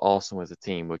 but Arsenal as a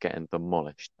team were getting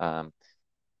demolished. And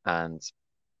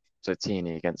so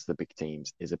Tierney against the big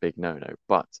teams is a big no-no.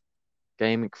 But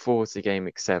game week 4 to game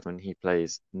week 7, he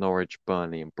plays Norwich,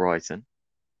 Burnley, and Brighton.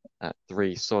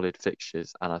 3 solid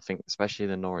fixtures, and I think especially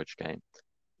the Norwich game,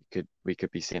 we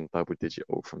could be seeing double-digit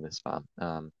all from this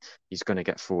man. He's going to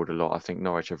get forward a lot. I think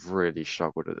Norwich have really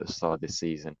struggled at the start of this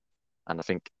season, and I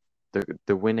think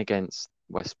the win against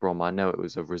West Brom, I know it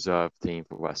was a reserve team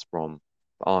for West Brom,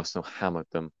 but Arsenal hammered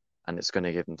them, and it's going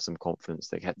to give them some confidence.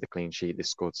 They kept the clean sheet. They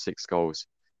scored 6 goals.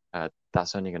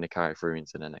 That's only going to carry through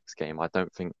into the next game. I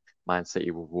don't think Man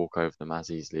City will walk over them as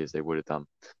easily as they would have done,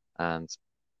 and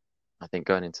I think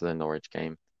going into the Norwich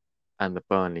game and the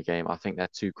Burnley game, I think they're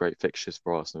 2 great fixtures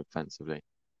for Arsenal defensively.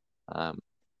 Um,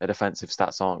 their defensive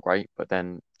stats aren't great, but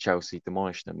then Chelsea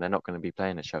demolished them. They're not going to be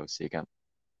playing at Chelsea again.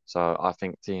 So I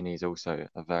think Tierney is also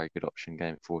a very good option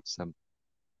game 4 to 7.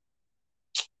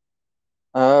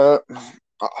 I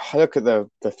look at the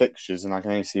fixtures and I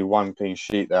can only see one clean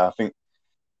sheet there. I think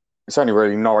it's only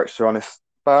really Norwich, to be honest.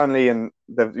 Burnley and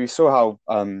you saw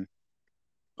how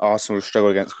Arsenal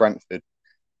struggled against Brentford,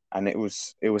 and it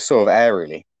was sort of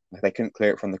aerially. They couldn't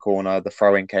clear it from the corner. The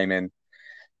throw-in came in,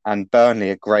 and Burnley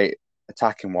are great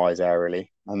attacking wise aerially,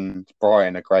 and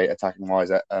Brighton are great attacking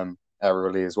wise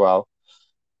aerially as well.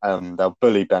 They'll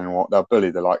bully Ben White. They'll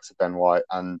bully the likes of Ben White,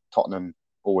 and Tottenham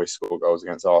always score goals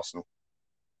against Arsenal.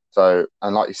 So,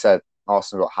 and like you said,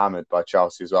 Arsenal got hammered by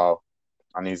Chelsea as well,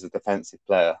 and he's a defensive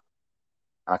player.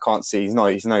 I can't see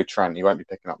he's no Trent. He won't be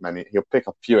picking up many. He'll pick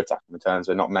up a few attacking returns,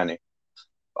 but not many.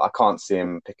 But I can't see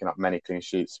him picking up many clean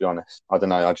sheets. To be honest, I don't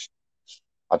know. I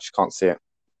just can't see it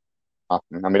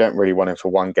happen. And we don't really want him for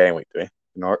one game week, do we?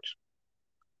 Norwich.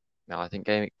 Now I think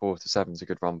game week 4 to 7 is a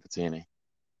good run for Tierney,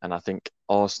 and I think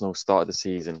Arsenal started the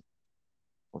season.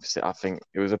 Obviously, I think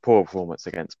it was a poor performance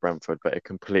against Brentford, but it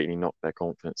completely knocked their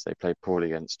confidence. They played poorly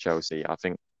against Chelsea. I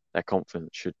think their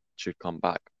confidence should come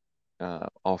back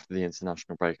after the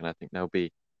international break, and I think there'll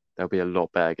be a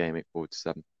lot better game week 4 to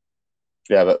 7.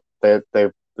 Yeah, but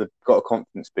they've got a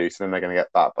confidence boost, and then they're going to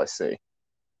get backed by City.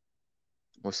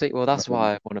 We'll see. Well, that's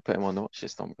why I want to put him on the watch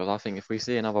list, Tom, because I think if we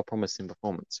see another promising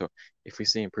performance, or if we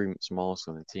see improvements from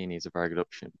Arsenal, then Tierney is a very good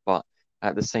option. But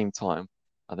at the same time,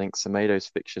 I think Semedo's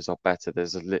fixtures are better.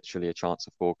 There's literally a chance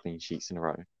of 4 clean sheets in a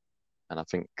row. And I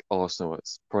think Arsenal,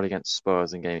 it's probably against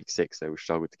Spurs in game week 6, they will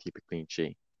struggle to keep a clean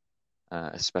sheet,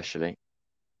 especially.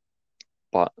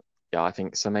 But yeah, I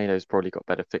think Semedo's probably got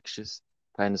better fixtures.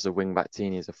 Playing as a wing back,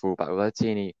 Tierney as a full back. Although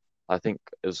Tierney, I think,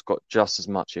 has got just as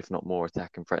much, if not more,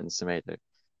 attacking threat than Semedo.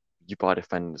 You buy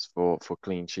defenders for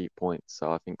clean sheet points,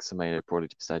 so I think Semedo probably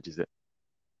just edges it.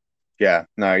 Yeah,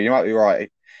 no, you might be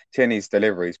right. Tierney's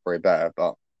delivery is probably better,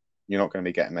 but you're not going to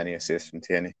be getting many assists from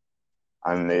Tierney.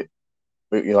 And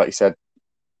like you said,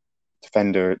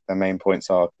 defender, their main points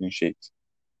are clean sheets.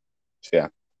 So yeah,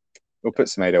 we'll put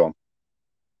Semedo on.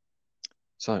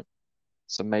 So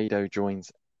Semedo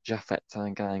joins Japhet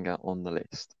Tanganga on the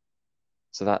list.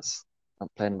 So that's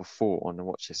player number 4 on the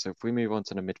watch list. So if we move on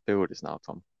to the midfielders now,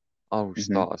 Tom, I'll Hmm.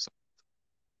 start us.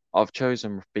 I've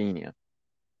chosen Rafinha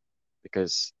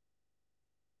because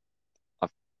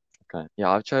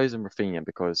I've chosen Rafinha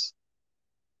because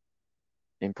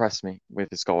he impressed me with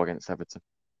his goal against Everton.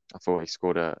 I thought he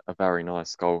scored a very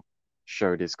nice goal,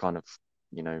 showed his kind of,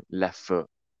 left foot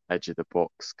edge of the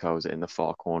box, curls it in the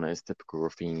far corner, is typical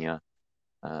Rafinha.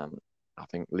 Um, I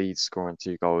think Leeds scoring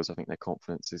 2 goals. I think their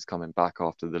confidence is coming back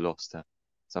after the loss to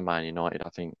Man United. I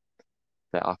think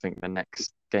the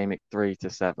next game week 3 to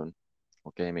 7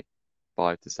 or game week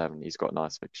 5 to 7, he's got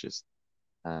nice fixtures,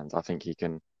 and I think he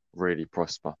can really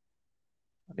prosper.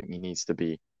 I think he needs to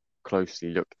be closely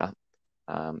looked at.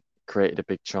 Created a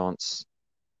big chance,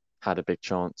 had a big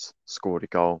chance, scored a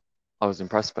goal. I was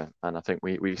impressed by him, and I think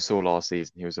we saw last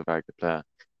season he was a very good player,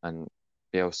 and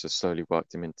Bielsa slowly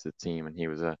worked him into the team, and he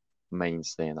was a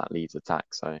mainstay in that Leeds attack.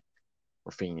 So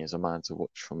Rafinha is a man to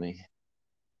watch for me.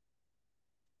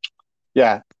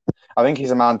 Yeah, I think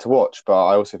he's a man to watch, but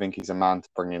I also think he's a man to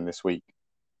bring in this week.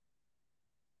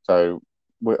 So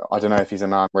I don't know if he's a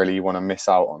man really you want to miss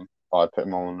out on by putting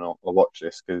him on a watch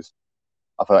list because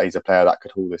I feel like he's a player that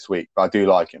could haul this week. But I do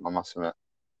like him, I must admit.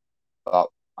 But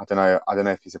I don't know. I don't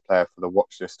know if he's a player for the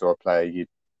watch list or a player you'd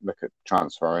look at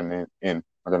transferring in.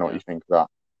 I don't know what Yeah, you think of that.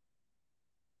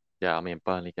 yeah. I mean,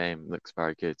 Burnley game looks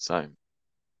very good, so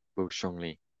we'll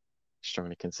strongly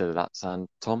consider that. And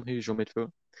Tom, who's your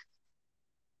midfield?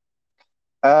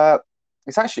 Uh,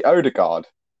 it's actually Odegaard.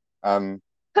 Um,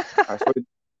 I thought,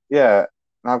 yeah.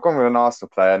 Now I've gone with an Arsenal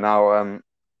player. Now,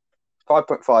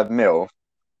 5.5 mil.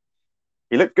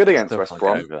 He looked good against Still West can't get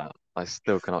Brom. over that. I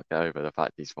still cannot get over the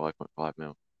fact he's 5.5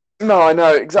 mil. No, I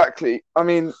know exactly. I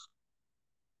mean,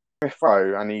 Smith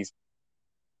Rowe, and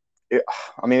it,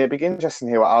 I mean, it'd be interesting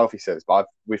to hear what Alfie says, but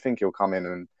we think he'll come in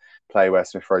and play where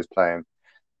Smith Rowe's playing.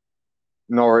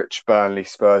 Norwich, Burnley,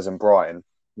 Spurs, and Brighton.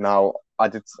 Now, I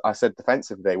said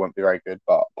defensively they won't be very good,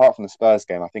 but apart from the Spurs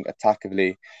game, I think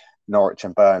attackively, Norwich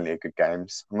and Burnley are good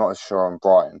games. I'm not as sure on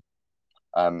Brighton,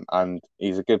 and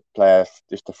he's a good player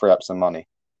just to free up some money.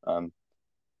 Um,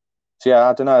 so yeah,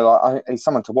 I don't know. He's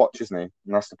someone to watch, isn't he?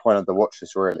 And that's the point of the watch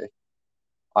list, really.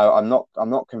 I'm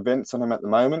not convinced on him at the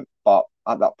moment, but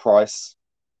at that price,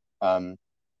 um,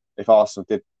 if Arsenal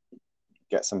did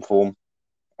get some form,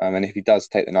 and if he does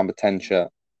take the number 10 shirt,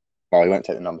 well, he won't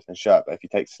take the number 10 shirt, but if he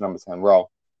takes the number 10 role,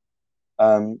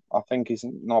 I think he's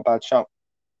not a bad shout.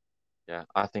 Yeah,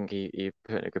 I think he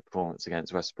put in a good performance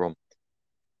against West Brom.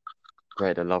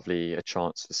 Created a lovely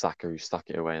chance for Saka, who stuck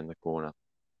it away in the corner.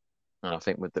 And I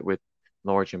think with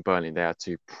Norwich and Burnley, they are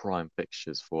 2 prime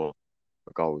fixtures for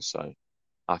goals. So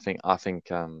I think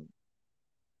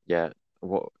yeah,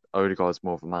 what Odegaard's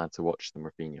more of a man to watch than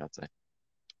Rafinha, I'd say. I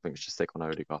think we should stick on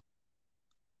Odegaard.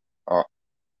 All right,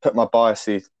 put my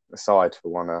biases aside for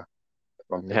one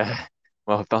pickup. Yeah,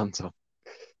 well done, Tom.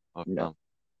 Well Yeah. done.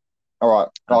 All right,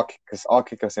 And I'll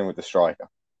kick us in with the striker,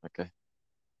 okay,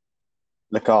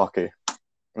 Lukaku.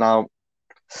 Now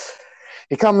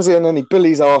he comes in and he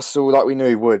bullies Arsenal like we knew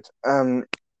he would.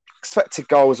 Expected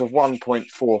goals of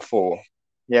 1.44.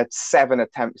 He had 7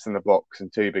 attempts in the box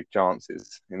and 2 big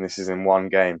chances, and this is in one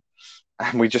game.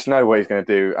 And we just know what he's going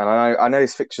to do. And I know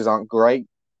his fixtures aren't great.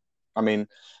 I mean,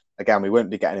 again, we won't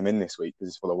be getting him in this week because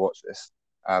it's for the watch list.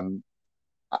 Um,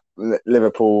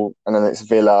 Liverpool, and then it's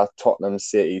Villa, Tottenham,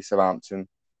 City, Southampton.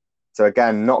 So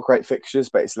again, not great fixtures,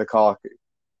 but it's Lukaku.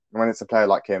 And when it's a player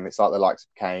like him, it's like the likes of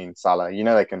Kane, Salah. You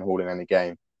know they can haul in any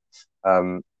game.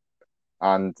 Um,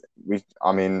 and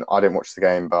I mean, I didn't watch the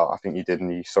game, but I think you did,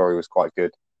 and you saw he was quite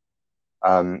good.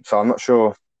 So I'm not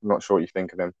sure. I'm not sure what you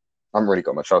think of him. I haven't really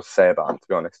got much else to say about him, to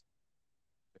be honest.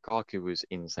 Lukaku was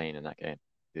insane in that game.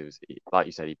 Like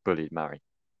you said, he bullied Mari.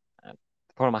 And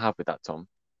the problem I have with that, Tom,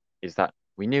 is that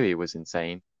we knew he was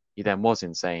insane. He then was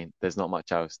insane. There's not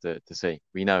much else to see.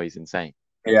 We know he's insane.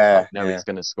 Like, Yeah, we know yeah, he's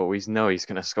gonna score. We know he's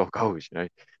gonna score goals.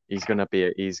 He's gonna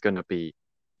be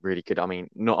really good. I mean,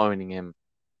 not owning him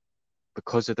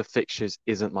because of the fixtures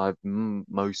isn't my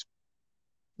most,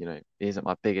 isn't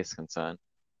my biggest concern.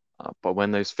 But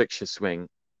when those fixtures swing,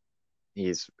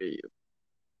 he's.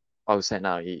 I would say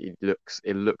now it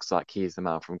looks like he is the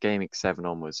man from game week 7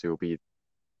 onwards who will be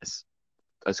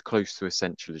as close to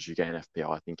essential as you get in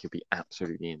FPL. I think he'll be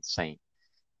absolutely insane.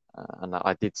 And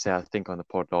I did say, I think on the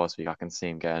pod last week, I can see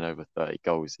him getting over 30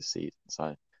 goals this season.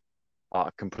 So I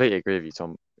completely agree with you,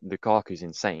 Tom. Lukaku's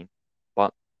insane,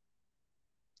 but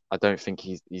I don't think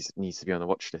he needs to be on the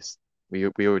watch list. We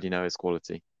already know his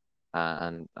quality.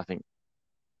 And I think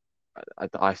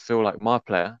I feel like my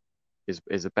player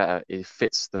is a better. It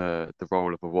fits the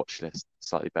role of a watch list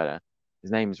slightly better.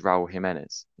 His name is Raul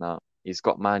Jimenez. Now he's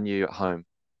got Man U at home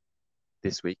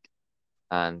this week,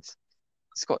 and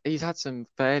he's had some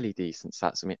fairly decent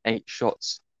stats. I mean, 8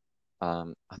 shots.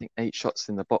 I think 8 shots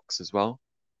in the box as well.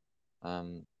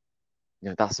 Um,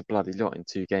 that's a bloody lot in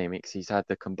 2 game weeks. He's had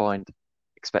the combined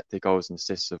expected goals and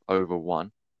assists of over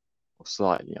 1, or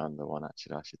slightly under 1,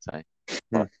 actually, I should say. Hmm.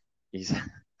 But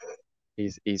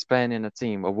he's he's playing in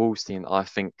a Wolves team that I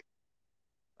think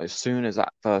as soon as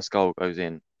that first goal goes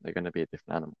in, they're going to be a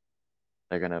different animal.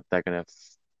 They're gonna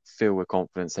feel with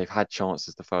confidence. They've had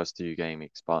chances the first 2 game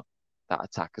weeks, but that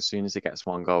attack, as soon as it gets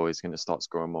 1 goal, is going to start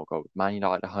scoring more goals. Man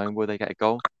United at home, will they get a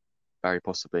goal? Very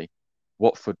possibly.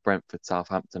 Watford, Brentford,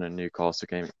 Southampton, and Newcastle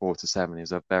game at 4-7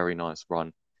 is a very nice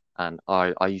run. And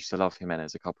I used to love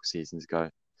Jimenez a couple of seasons ago.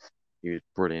 He was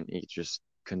brilliant. He just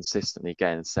consistently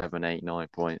getting 7, 8, 9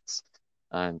 points,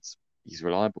 and he's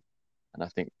reliable. And I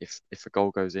think if a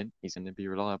goal goes in, he's going to be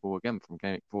reliable again from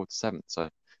game 4-7. So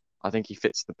I think he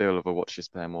fits the bill of a watch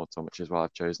list player more, Tom, which is why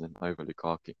I've chosen him over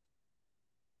Lukaku.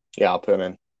 Yeah, I'll put him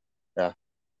in. Yeah,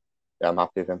 I'm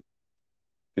happy with him.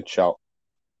 Good shout.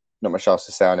 Not much else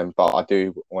to say on him, but I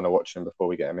do want to watch him before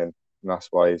we get him in, and that's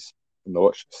why he's in the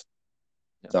watch list.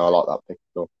 Yeah, So I like that pick.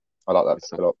 I like that good pick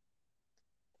stuff. a lot.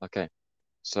 Okay,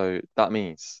 so that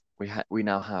means we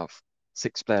now have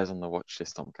 6 players on the watch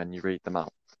list, Tom. Can you read them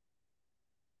out?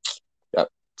 Yep.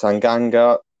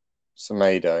 Tanganga,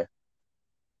 Semedo,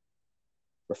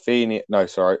 Rafinha. No,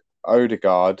 sorry.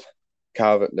 Odegaard,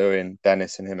 Calvert-Lewin,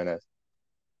 Dennis, and Jimenez.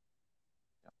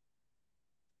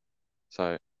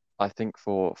 So I think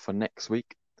for next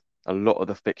week, a lot of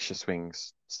the fixture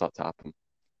swings start to happen,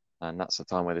 and that's the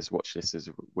time where this watch list is.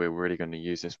 We're really going to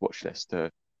use this watch list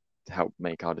to help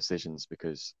make our decisions,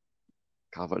 because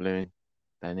Calvert-Lewin,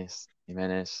 Dennis,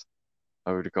 Jimenez,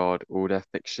 Odegaard, all their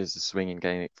fixtures are swinging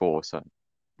game week 4. So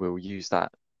we'll use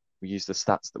that. We use the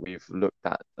stats that we've looked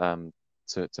at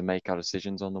to make our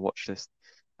decisions on the watch list,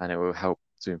 and it will help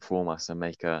to inform us and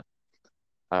make a,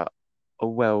 a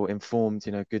well informed,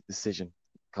 good decision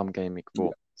come game week 4.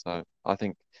 Yeah. So I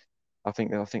think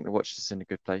the watch is in a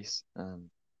good place.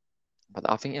 But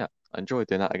I think, yeah, I enjoyed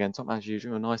doing that again, Tom, as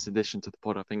usual. A nice addition to the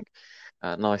pod, I think.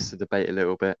 Nice to debate a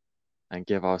little bit and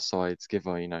give our sides,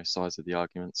 sides of the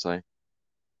argument. So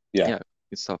Yeah, yeah,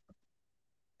 good stuff.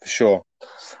 for sure.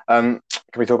 Can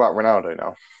we talk about Ronaldo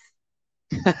now?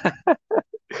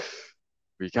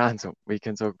 We can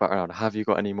talk about Ronaldo. Have you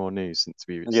got any more news since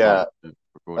we Yeah. started the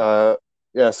recording?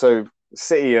 Yeah. So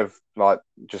City have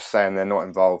just saying they're not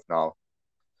involved now.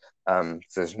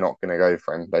 So it's not going to go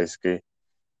for him basically.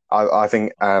 I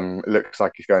think it looks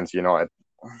like he's going to United.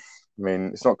 I mean,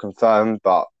 it's not confirmed,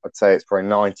 but I'd say it's probably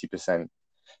 90%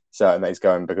 certain that he's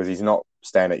going, because he's not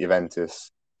staying at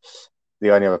Juventus.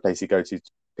 The only other place he go to is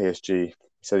PSG. He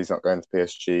said he's not going to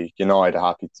PSG. United are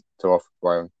happy to offer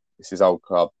for him. It's his old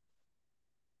club.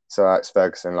 So Alex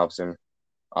Ferguson loves him.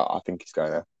 I think he's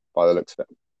going there by the looks of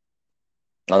it.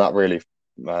 And that really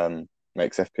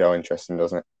makes FPL interesting,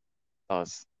 doesn't it?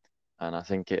 Does. And I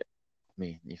think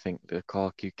you think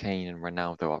Lukaku, Kane, and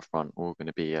Ronaldo up front all going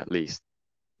to be at least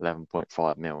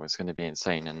 11.5 mil. It's going to be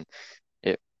insane. And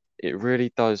it it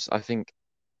really does. I think,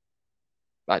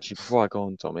 actually, before I go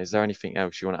on, Tom, is there anything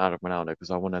else you want to add of Ronaldo?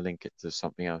 Because I want to link it to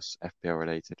something else FPL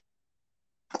related.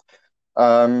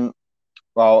 Um,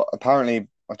 well, apparently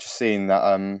I've just seen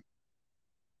that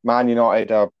Man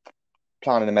United are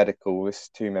planning a medical. This is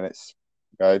 2 minutes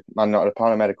ago. Man United are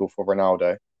planning a medical for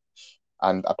Ronaldo,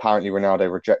 and apparently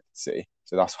Ronaldo rejected City,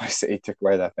 so that's why City took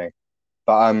away their thing.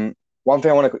 But one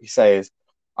thing I want to quickly say is,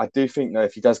 I do think that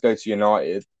if he does go to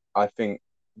United, I think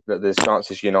that there's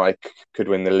chances United could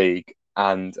win the league,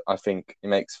 and I think it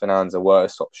makes Fernandes a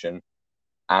worse option,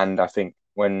 and I think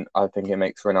it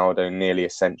makes Ronaldo nearly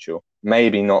essential.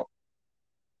 Maybe not.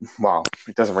 Well,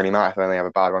 it doesn't really matter if they only have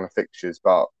a bad run of fixtures,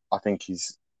 but I think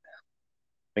he's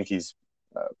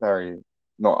very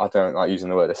not. I don't like using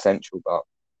the word essential, but I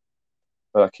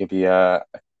feel like he'd be a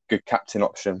good captain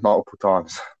option multiple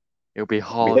times. It'll be We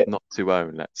hard hit, not to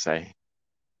own, let's say.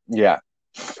 yeah,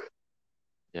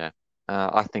 Yeah.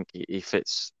 I think he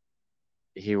fits.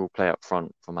 He will play up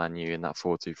front for Man U in that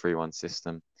 4-2-3-1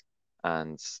 system,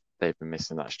 and they've been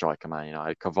missing that striker, Man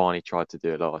United. Cavani tried to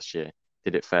do it last year,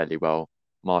 did it fairly well.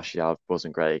 Martial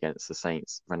wasn't great against the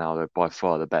Saints. Ronaldo by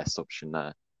far the best option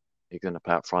there. He's going to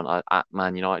play up front. At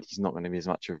Man United, he's not going to be as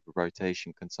much of a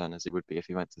rotation concern as it would be if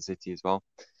he went to City as well.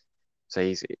 So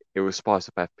it will spice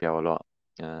up FPL a lot.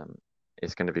 Um,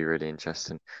 it's going to be really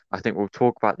interesting. I think we'll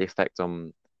talk about the effect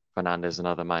on Fernandes and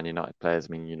other Man United players.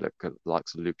 I mean, you look at the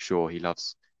likes of Luke Shaw.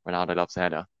 Ronaldo loves a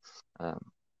header. Um,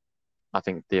 I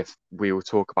think we will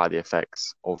talk about the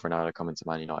effects of Ronaldo coming to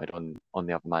Man United on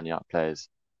the other Man United players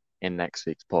in next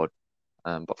week's pod.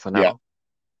 But for Yeah,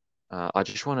 now, I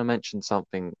just want to mention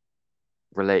something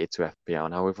related to FPL.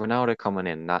 Now, with Ronaldo coming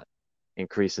in, that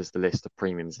increases the list of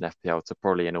premiums in FPL to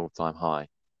probably an all-time high.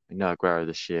 We know Aguero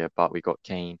this year, but we got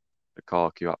Kane,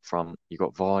 Lukaku up front. You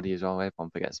got Vardy as well.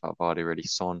 Everyone forgets about Vardy, really.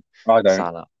 Son, I don't.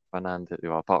 Salah, Fernandes,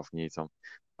 well, apart from you, Tom.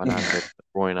 Fernandes, De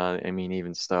Bruyne, I mean,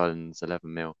 even Sterling's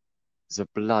 11 mil. There's a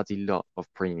bloody lot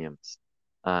of premiums.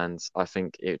 And I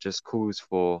think it just calls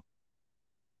for,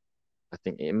 I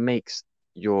think it makes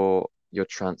your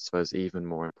transfers even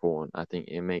more important. I think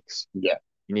it makes Yeah,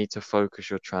 you need to focus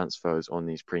your transfers on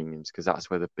these premiums because that's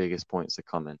where the biggest points are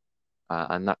coming.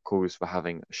 And that calls for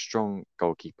having a strong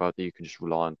goalkeeper that you can just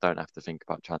rely on. Don't have to think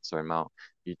about transferring him out.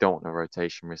 You don't want a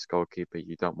rotation risk goalkeeper.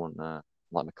 You don't want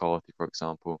like McCarthy, for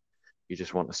example. You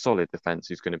just want a solid defense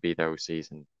who's going to be there all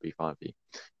season, be fine for you.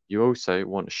 You also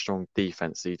want a strong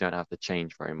defense so you don't have to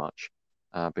change very much.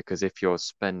 Because if you're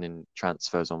spending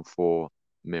transfers on 4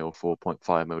 mil,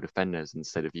 4.5 mil defenders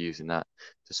instead of using that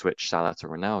to switch Salah to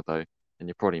Ronaldo, then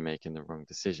you're probably making the wrong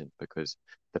decision because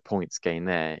the points gain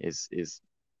there is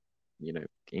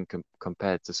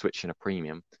compared to switching a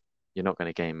premium, you're not going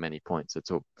to gain many points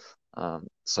at all.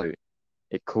 So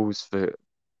it calls for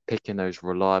picking those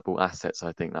reliable assets,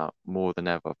 I think, that more than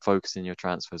ever, focusing your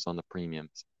transfers on the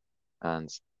premiums and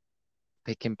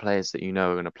picking players that you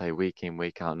know are going to play week in,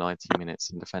 week out, 90 minutes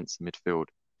in defence and midfield,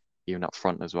 even up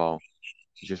front as well.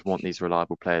 You just want these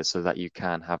reliable players so that you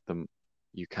can have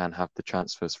the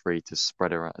transfers free to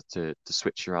spread around to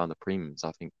switch around the premiums.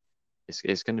 I think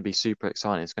it's going to be super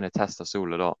exciting. It's going to test us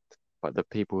all a lot. But the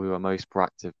people who are most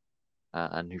proactive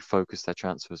and who focus their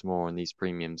transfers more on these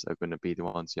premiums are going to be the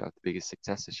ones who have the biggest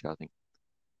success this year, I think.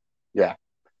 yeah.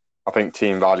 I think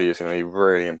team value is going to be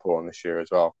really important this year as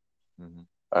well. Hmm.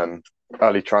 Um,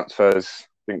 Early transfers,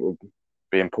 I think, will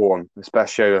be important,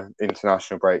 especially over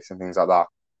international breaks and things like that.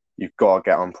 You've got to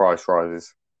get on price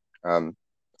rises. So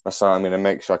I'm going to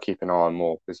make sure I keep an eye on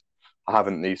more because I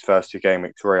haven't these first 2 game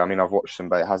weeks. Really, I mean, I've watched them,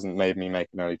 but it hasn't made me make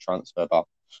an early transfer. But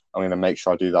I'm going to make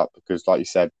sure I do that because, like you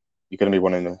said, you're going to be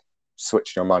wanting to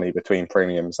switch your money between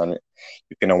premiums, and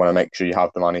you're going to want to make sure you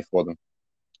have the money for them.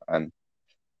 And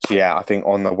so, yeah, I think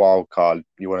on the wild card,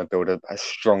 you want to build a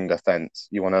strong defense.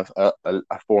 You want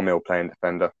a 4 mil playing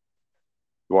defender.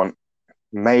 You want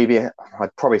maybe,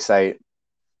 I'd probably say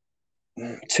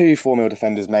 2 4 mil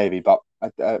defenders, maybe, but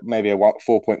maybe a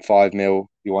 4.5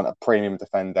 mil. You want a premium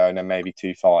defender, and then maybe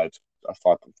 2 5s, a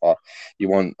 5.5. You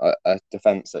want a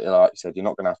defense that, like you said, you're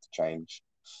not going to have to change.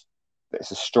 But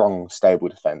it's a strong, stable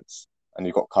defense, and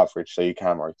you've got coverage, so you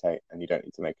can rotate, and you don't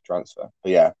need to make a transfer.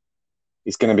 But yeah,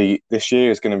 it's going to be this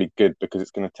year is going to be good because it's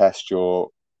going to test your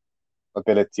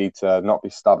ability to not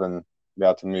be stubborn, be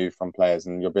able to move from players,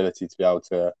 and your ability to be able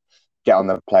to get on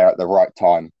the player at the right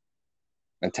time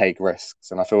and take risks.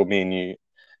 And I feel me and you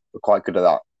were quite good at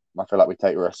that. I feel like we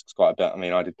take risks quite a bit. I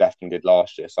mean, I definitely did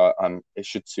last year, so it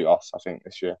should suit us, I think,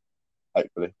 this year,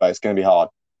 hopefully. But it's going to be hard,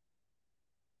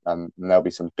 and there'll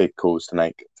be some big calls to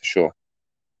make for sure.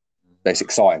 But it's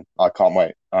exciting. I can't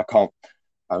wait. I can't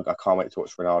wait to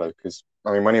watch Ronaldo because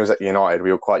I mean, when he was at United,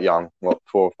 we were quite young, what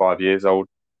 4 or 5 years old,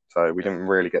 so we Yeah. didn't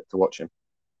really get to watch him.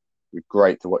 It'd be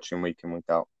great to watch him week in, week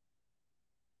out.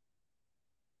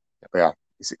 But yeah,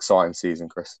 it's exciting season,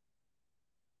 Chris.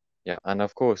 Yeah, and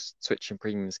of course, switching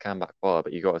premiums can backfire,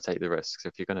 but you got to take the risks.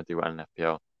 If you're going to do well in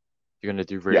FPL, if you're going to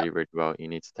do Yeah, really, really well, you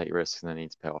need to take risks and they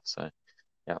need to pay off. So,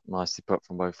 yeah, nicely put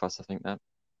from both of us, I think that.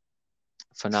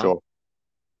 For for now, sure.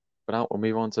 we'll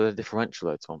move on to the differential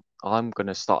though, Tom. I'm going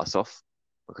to start us off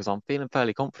because I'm feeling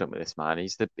fairly confident with this man.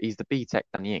 He's the B-Tech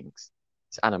Danny Ings.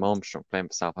 It's Adam Armstrong playing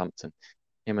for Southampton.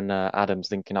 Him and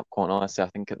Adam's linking up quite nicely, I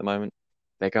think, at the moment.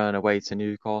 They're going away to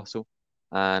Newcastle,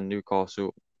 and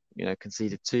Newcastle,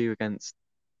 conceded 2 against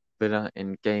Villa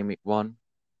in game week 1.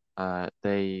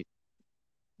 They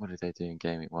What did they do in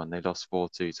game week 1? They lost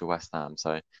 4-2 to West Ham,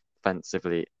 so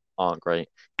defensively aren't great.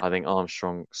 I think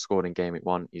Armstrong scored in game week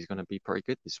 1. He's going to be pretty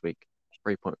good this week.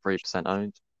 3.3%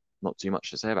 owned. Not too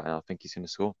much to say about him. I think he's going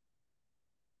to score.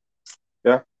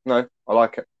 Yeah, no, I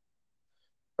like it.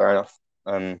 Fair enough.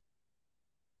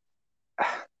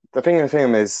 The thing with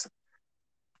him is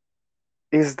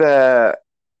there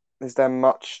is there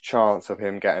much chance of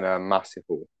him getting a massive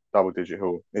haul, double digit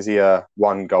haul? Is he a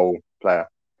 1 goal player,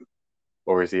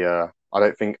 or is he a?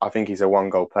 I think he's a 1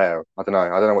 goal player. I don't know.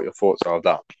 I don't know what your thoughts are of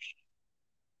that.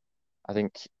 I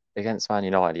think against Man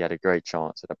United, he had a great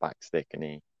chance at the back stick,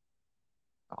 and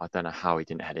I don't know how he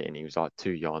didn't head it in. He was like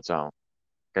 2 yards out.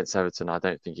 against Everton, I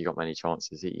don't think he got many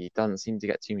chances. He doesn't seem to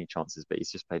get too many chances, but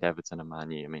he's just played Everton and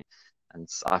Man U. I mean, and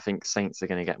I think Saints are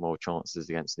going to get more chances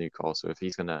against Newcastle. If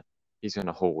he's gonna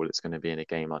haul, it's going to be in a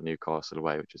game like Newcastle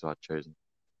away, which is why I've chosen.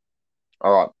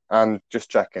 All right, and just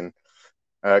checking.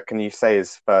 Can you say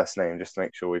his first name just to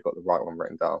make sure we've got the right one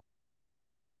written down?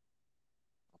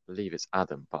 I believe it's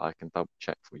Adam, but I can double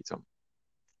check for you, Tom.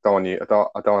 Don't want you.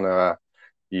 I don't want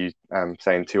you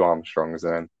saying two Armstrongs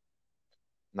and then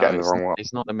No, getting the wrong one.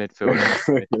 it's not the midfielder.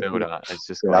 Midfielder has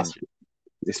just Yeah, got injured.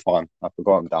 it's fine. I've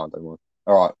forgotten down. Don't worry.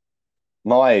 All right,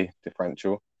 my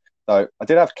differential. So I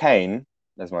did have Kane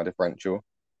as my differential,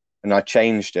 and I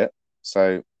changed it.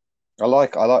 So I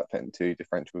like putting two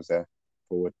differentials there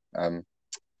forward.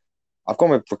 I've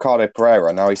gone with Ricardo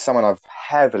Pereira. Now he's someone I've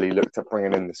heavily looked at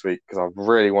bringing in this week because I've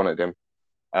really wanted him.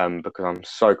 Because I'm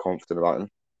so confident about him.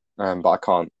 But I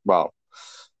can't. Well,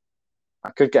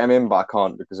 I could get him in, but I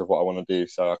can't because of what I want to do.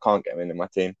 So I can't get him in my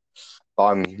team. But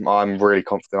I'm really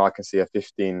confident I can see a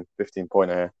 15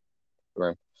 pointer here for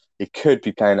him. He could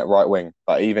be playing at right wing,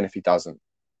 but even if he doesn't,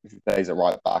 if he plays at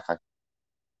right back,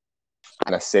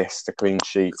 an assist, a clean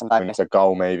sheet, a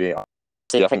goal maybe. I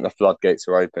think the floodgates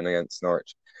are open against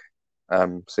Norwich.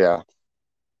 So yeah,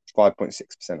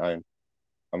 5.6% owned.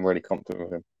 I'm really confident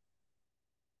with him.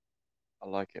 I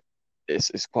like it.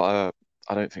 It's quite a.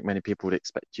 I don't think many people would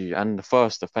expect you, and the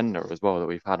first defender as well that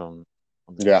we've had on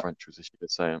the Yeah, differentials this year.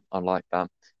 So I like that.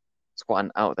 It's quite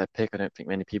an out there pick. I don't think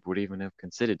many people would even have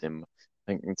considered him.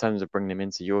 I think in terms of bringing him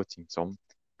into your team, Tom,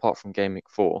 apart from game week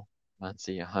 4, Man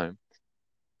City at home,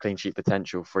 clean sheet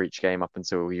potential for each game up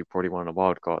until you probably won a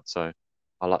wild card. So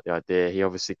I like the idea. He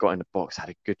obviously got in the box, had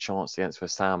a good chance against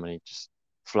West Ham, and he just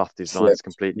fluffed his lines slipped.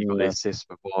 completely. Got the Yeah. assist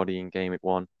for Vardy in game week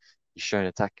 1. He's shown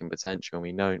attacking potential,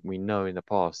 and we know in the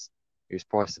past he was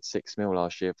priced at 6 mil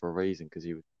last year for a reason because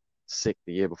he was sick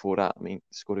the year before that. I mean,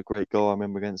 he scored a great goal. I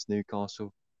remember against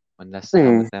Newcastle when Leicester Hmm.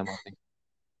 hammered them. I think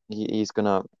he's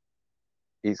gonna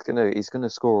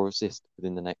score or assist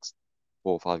within the next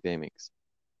 4 or 5 game weeks,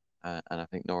 and I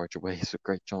think Norwich away is a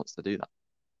great chance to do that.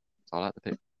 So I like the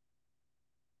pick.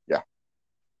 Yeah.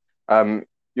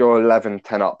 You're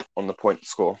 11-10 up on the point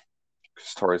score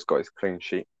because Torres got his clean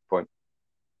sheet point.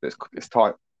 It's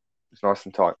tight. It's nice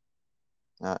and tight.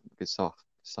 Good stuff.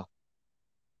 Good stuff.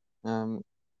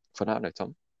 For now, no,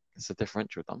 Tom, it's a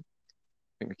differential done.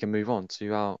 I think we can move on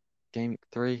to our game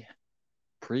 3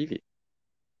 preview.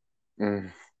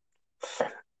 Mm.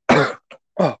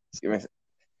 Oh, excuse me.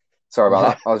 Sorry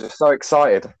about that. I was just so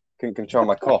excited. Couldn't control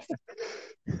my cough.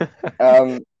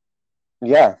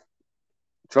 Yeah.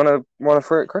 Do you want to run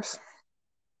through it, Chris?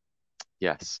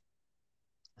 Yes.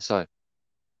 So,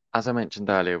 as I mentioned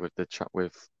earlier,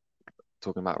 with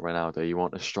talking about Ronaldo, you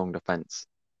want a strong defense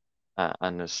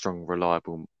and a strong,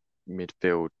 reliable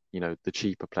midfield. You know, the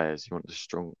cheaper players. You want the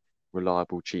strong,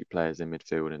 reliable, cheap players in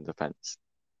midfield and defense,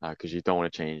 because you don't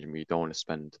want to change them. You don't want to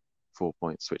spend 4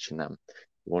 points switching them.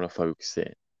 You want to focus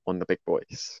it on the big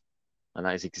boys. And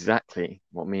that is exactly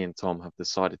what me and Tom have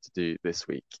decided to do this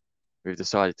week. We've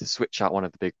decided to switch out one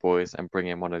of the big boys and bring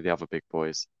in one of the other big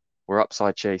boys. We're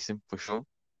upside chasing for sure.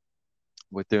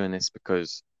 We're doing this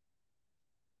because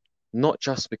not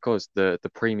just because the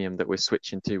premium that we're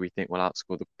switching to we think will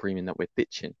outscore the premium that we're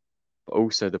ditching, but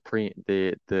also the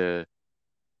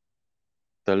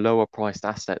lower priced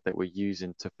asset that we're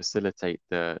using to facilitate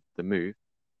the move.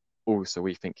 Also,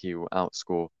 we think he will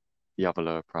outscore the other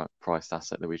lower priced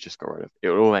asset that we just got rid of. It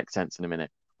will all make sense in a minute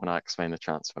when I explain the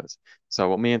transfers. So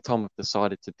what me and Tom have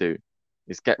decided to do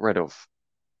is get rid of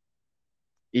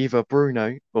either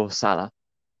Bruno or Salah,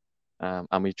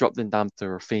 and we dropped them down to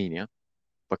Rafinha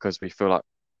because we feel like,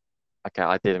 okay,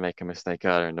 I did make a mistake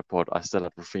earlier in the pod. I still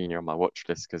had Rafinha on my watch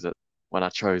list because when I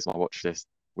chose my watch list,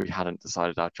 we hadn't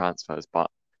decided our transfers. But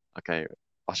okay,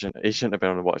 he shouldn't have been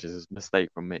on the watch list. It was a mistake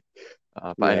from me.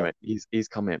 But Yeah. anyway, he's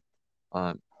come in,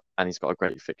 and he's got a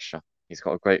great fixture. He's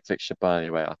got a great fixture. Burnley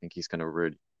away. I think he's going to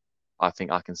really. I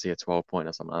think I can see a 12 point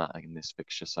or something like that in this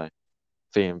fixture. So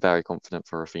feeling very confident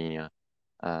for Rafinha.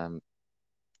 Um,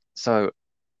 so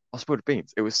I spilled the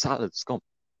beans. It was Salah's gone.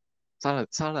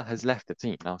 Salah has left the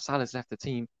team. Now Salah's left the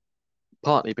team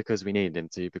partly because we needed him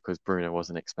to, because Bruno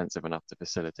wasn't expensive enough to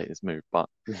facilitate this move. But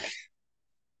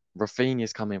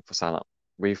Rafinha's come in for Salah.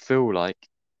 We feel like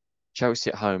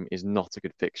Chelsea at home is not a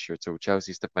good fixture at all.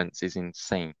 Chelsea's defense is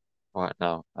insane right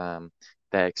now.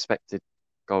 Their expected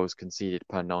goals conceded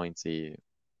per 90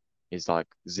 is like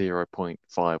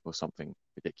 0.5 or something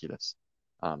ridiculous.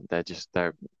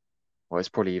 They're well, it's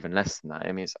probably even less than that.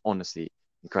 I mean, it's honestly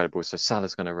incredible. So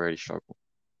Salah's going to really struggle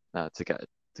to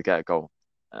get a goal.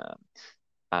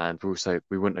 And also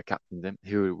we wouldn't have captained him.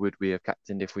 Who would we have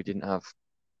captained if we didn't have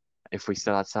If we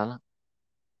still had Salah,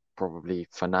 probably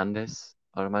Fernandez,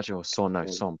 I'd imagine, or Son. No,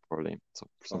 Mm, Son probably. So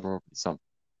mm, probably Son.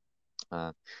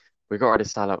 Uh, we got rid of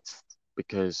Salah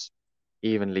because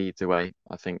even Leeds away,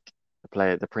 I think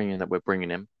the premium that we're bringing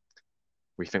him,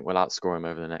 we think we'll outscore him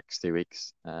over the next 2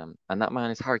 weeks. And that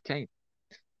man is Harry Kane.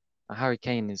 Harry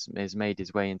Kane has made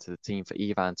his way into the team for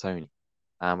Ivan Toney.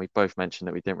 And we both mentioned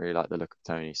that we didn't really like the look of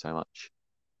Toney so much.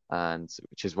 And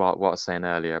which is what I was saying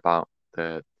earlier about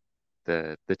the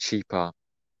cheaper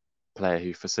player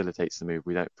who facilitates the move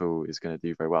we don't feel is going to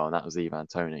do very well, and that was Ivan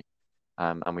Toney.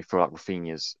 And we feel like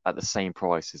Rafinha's at the same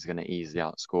price is going to easily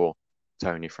outscore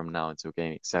Toney from now until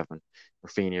game week 7.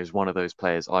 Rafinha is one of those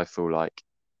players I feel like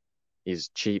is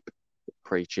cheap,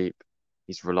 pretty cheap.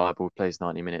 He's reliable, plays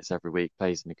 90 minutes every week,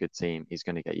 plays in a good team. He's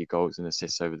going to get you goals and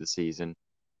assists over the season.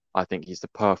 I think he's the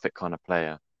perfect kind of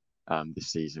player this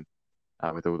season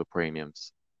with all the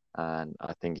premiums. And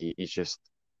I think he's just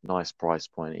nice price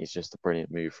point. He's just a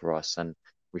brilliant move for us. And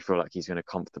we feel like he's going to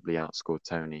comfortably outscore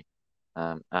Toney.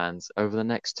 And over the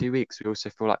next 2 weeks, we also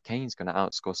feel like Kane's going to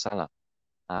outscore Salah.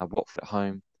 Watford at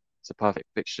home, it's a perfect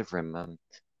fixture for him. I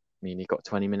mean, he got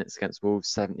 20 minutes against Wolves,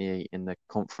 78 in the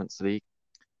Conference League,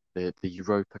 the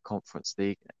Europa Conference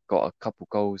League. Got a couple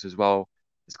goals as well.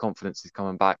 His confidence is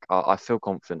coming back. I feel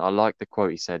confident. I like the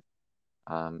quote he said.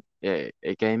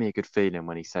 It gave me a good feeling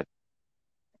when he said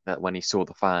that when he saw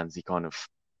the fans, he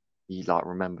like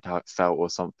remembered how it felt or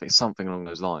something along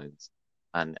those lines.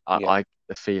 And yeah, I get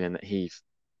the feeling that he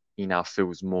now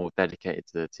feels more dedicated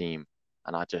to the team,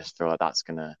 and I just feel like that's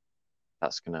gonna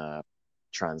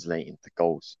translate into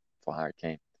goals for Harry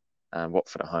Kane. And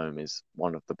Watford at home is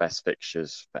one of the best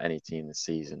fixtures for any team this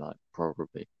season, like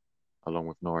probably along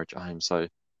with Norwich at home. So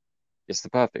it's the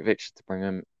perfect fixture to bring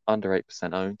him under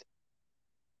 8% owned.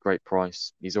 Great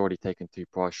price. He's already taken 2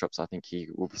 price drops. I think he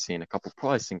will be seeing a couple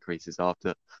price increases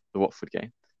after the Watford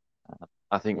game.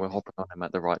 I think we're mm, hopping on him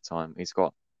at the right time. He's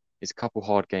got his couple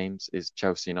hard games is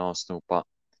Chelsea and Arsenal, but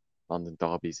London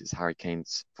derbies is Harry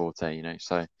Kane's forte,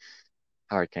 So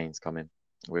Harry Kane's coming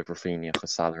with Rafinha for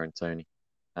Salah and Toney.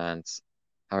 And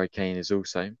Harry Kane is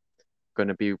also going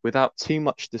to be, without too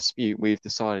much dispute, we've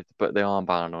decided to put the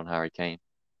armband on Harry Kane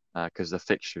because the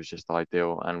fixture is just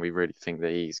ideal, and we really think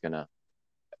that he's gonna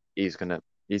he's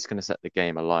gonna set the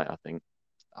game alight. I think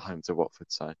at home to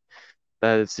Watford. So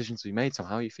they're the decisions we made. So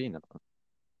how are you feeling about them?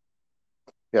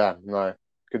 yeah. No,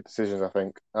 good decisions. I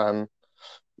think.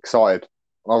 Excited.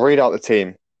 I'll read out the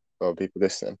team for people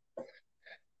listening.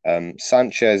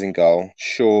 Sanchez in goal,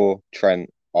 Shaw, Trent,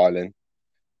 Ireland.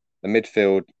 The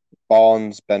midfield: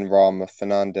 Barnes, Benrahma,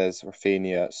 Fernandez,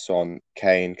 Rafinha, Son,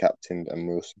 Kane, captain, and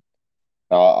Wilson.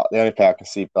 Now, the only player I can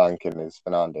see blanking is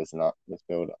Fernandez in that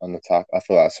midfield on attack. I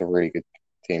feel that's a really good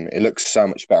team. It looks so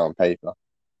much better on paper.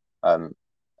 Um,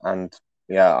 and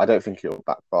yeah, I don't think it'll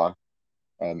backfire.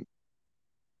 Um,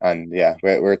 and yeah,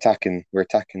 we're attacking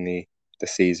the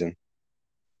season.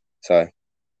 So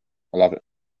I love it.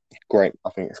 Great.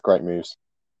 I think it's great moves.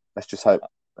 Let's just hope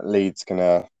that Leeds can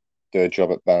do a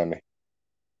job at Burnley.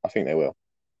 I think they will.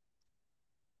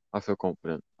 I feel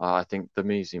confident. I think the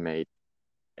moves we made.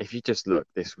 If you just look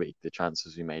this week, the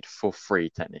transfers we made for free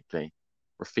technically.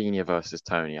 Rafinha versus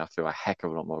Toney, I feel a heck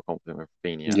of a lot more confident with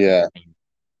Rafinha, and Yeah, Kane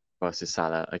versus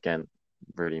Salah again,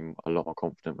 really a lot more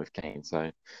confident with Kane.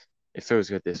 So it feels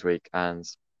good this week. And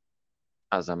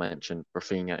as I mentioned,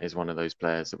 Rafinha is one of those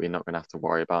players that we're not going to have to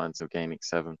worry about until game week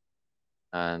 7.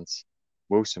 And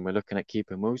Wilson, we're looking at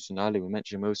keeping Wilson. Earlier we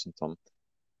mentioned Wilson, Tom.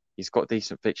 He's got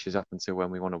decent fixtures up until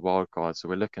when we want a wild card, so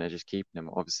we're looking at just keeping him.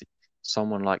 Obviously,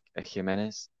 someone like a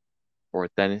Jimenez or a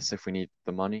Dennis, if we need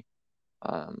the money,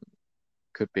 um,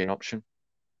 could be an option,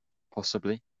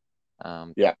 possibly.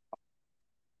 yeah.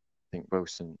 I think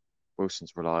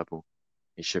Wilson's reliable.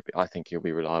 He should be. I think he'll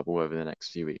be reliable over the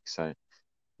next few weeks. So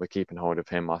we're keeping hold of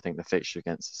him. I think the fixture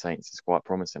against the Saints is quite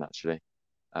promising, actually.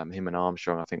 Him and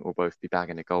Armstrong, I think, will both be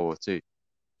bagging a goal or two.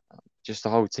 Just the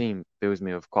whole team fills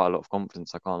me with quite a lot of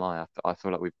confidence. I can't lie. I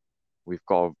feel like we've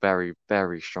got a very,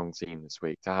 very strong team this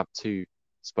week. To have 2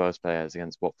 Spurs players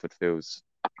against Watford feels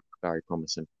very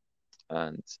promising.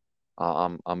 And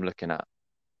I'm looking at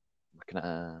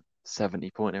a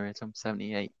 70 pointer here, Tom,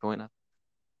 78 pointer.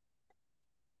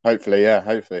 Hopefully, yeah.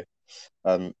 Hopefully,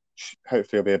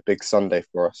 hopefully it'll be a big Sunday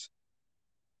for us.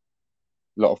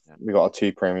 Yeah, We got our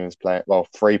 2 premiums playing. Well,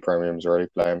 3 premiums already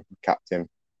playing captain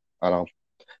and our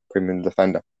premium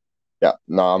defender. Yeah,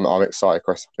 no, I'm excited,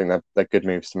 Chris. I think they're good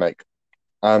moves to make.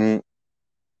 Do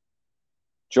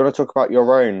you want to talk about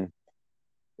your own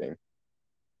team?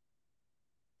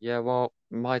 yeah. Well,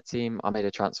 my team, I made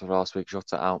a transfer last week,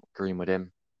 Jota out, Greenwood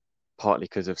in, partly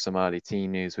because of some early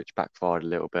team news, which backfired a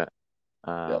little bit.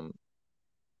 Yeah, Um,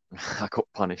 I got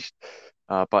punished.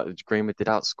 But Greenwood did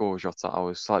outscore Jota. I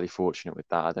was slightly fortunate with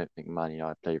that. I don't think Man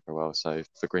United played very well, so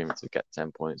for Greenwood to get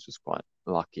 10 points was quite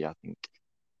lucky, I think.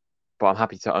 But I'm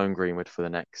happy to own Greenwood for the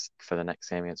next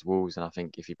game against Wolves, and I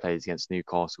think if he plays against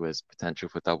Newcastle, there's potential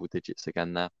for double digits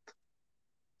again there.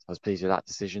 So I was pleased with that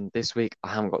decision. This week, I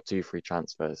haven't got two free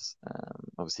transfers.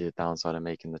 Obviously, the downside of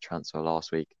making the transfer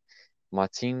last week. My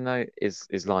team though is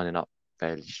lining up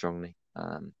fairly strongly.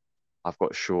 I've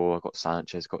got Shaw, I've got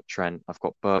Sanchez, got Trent, I've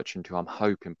got Bertrand, who I'm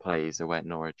hoping plays away at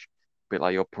Norwich. A bit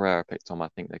like your Pereira picked on, I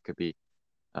think there could be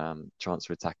chance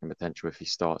for attacking potential if he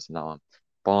starts in that one.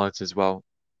 Barnes as well.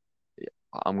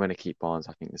 I'm going to keep Barnes,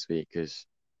 I think, this week because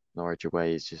Norwich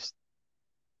away is just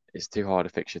it's too hard a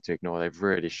fixture to ignore. They've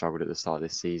really struggled at the start of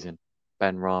this season.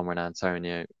 Ben Rama and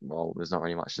Antonio, well, there's not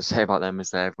really much to say about them as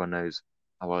there. Everyone knows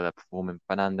how well they're performing.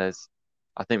 Fernandez,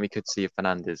 I think we could see a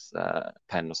Fernandez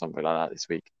pen or something like that this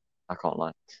week. I can't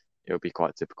lie. It would be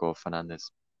quite typical of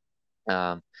Fernandez.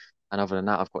 Um, and other than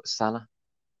that, I've got Salah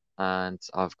and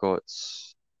I've got,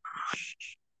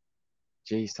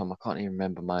 geez, Tom, I can't even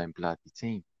remember my own bloody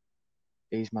team.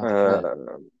 He's my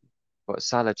player. Uh, But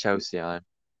Salah, Chelsea, and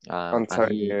he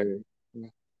Antonio.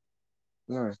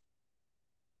 No.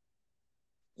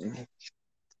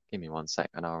 give me 1 sec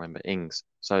and I'll remember Ings.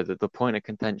 So the point of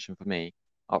contention for me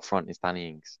up front is Danny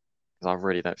Ings because I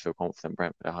really don't feel confident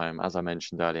Brentford at home. As I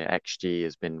mentioned earlier, XG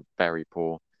has been very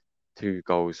poor. 2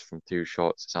 goals from 2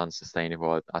 shots. It's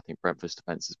unsustainable. I think Brentford's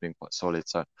defence has been quite solid.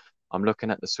 So I'm looking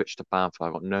at the switch to Bamford.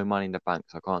 I've got no money in the bank,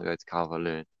 so I can't go to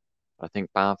Calvert-Lewin. I think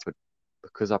Bamford,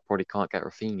 because I probably can't get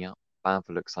Rafinha,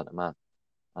 Bamford looks like the man.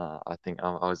 I think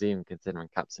I was even considering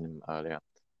captaining him earlier.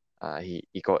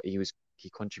 He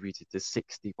contributed to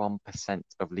 61%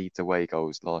 of Leeds away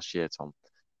goals last year, Tom,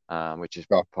 which is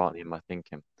Oh, partly in my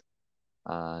thinking.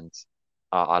 And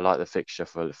I like the fixture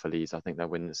for Leeds. I think they'll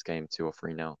win this game 2 or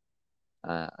 3-0.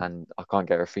 And I can't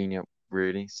get Rafinha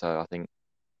really, so I think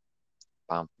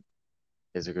Bam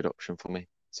is a good option for me.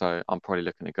 So I'm probably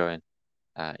looking at going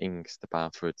Ings to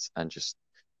Bamford and just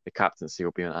the captaincy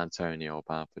will be on Antonio or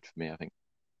Bamford for me, I think.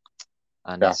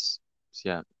 And yeah, it's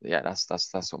yeah,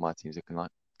 that's what my team's looking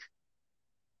like.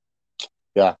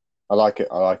 yeah. I like it.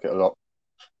 I like it a lot.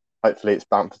 Hopefully, it's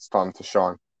Bamford's time to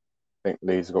shine. I think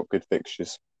Leeds have got good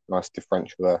fixtures. Nice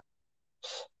differential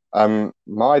there.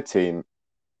 My team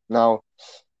now.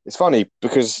 It's funny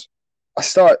because I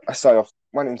started off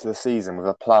went into the season with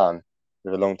a plan,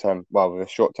 with a long term, well, with a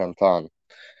short term plan.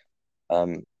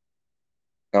 Um,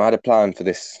 I had a plan for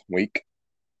this week.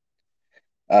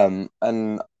 And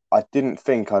I didn't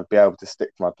think I'd be able to stick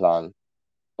to my plan,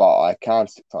 but I can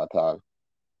stick to my plan.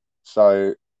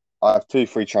 So I have two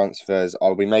free transfers.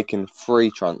 I'll be making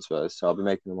three transfers, so I'll be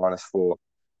making a -4.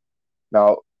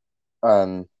 Now,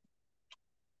 um,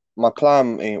 my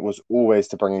plan was always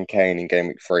to bring in Kane in game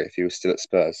week 3 if he was still at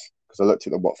Spurs, because I looked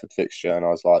at the Watford fixture and I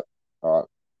was like, all right,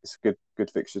 it's a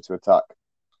good fixture to attack.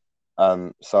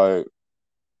 So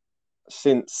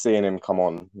since seeing him come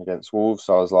on against Wolves,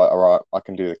 I was like, all right, I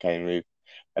can do the Kane move.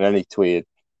 And then he tweeted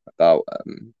about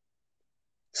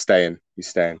staying. He's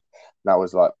staying. That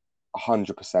was like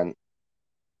 100%,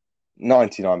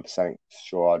 99%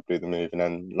 sure I'd do the move. And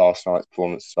then last night's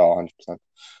performance as well, 100%.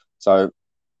 So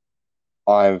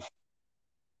I've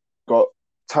got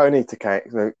Tony to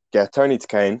Kane. Yeah, Tony to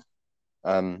Kane.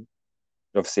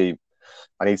 Obviously,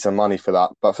 I need some money for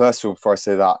that. But first of all, before I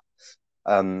say that,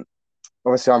 um,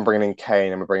 obviously I'm bringing in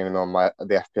Kane and we're bringing him on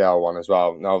the FPL one as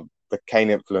well. Now the Kane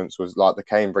influence was like the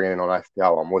Kane bringing in on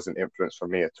FPL one wasn't influenced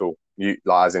from me at all. You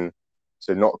like as in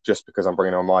so not just because I'm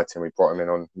bringing on my team, we brought him in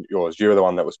on yours. You were the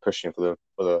one that was pushing for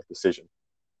the decision.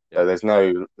 Yeah.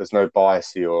 So there's no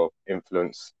bias or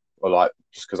influence or like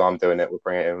just because I'm doing it, we're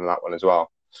bringing it in on that one as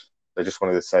well. I just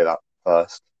wanted to say that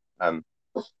first. Um,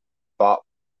 but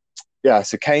yeah,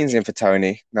 so Kane's in for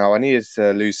Tony. Now I needed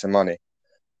to lose some money.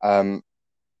 Um,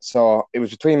 So it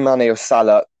was between Mane or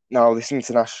Salah. Now this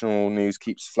international news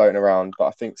keeps floating around, but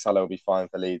I think Salah will be fine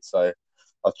for Leeds. So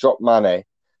I've dropped Mane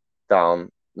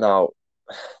down. Now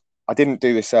I didn't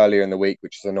do this earlier in the week,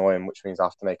 which is annoying, which means I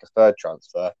have to make a third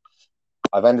transfer.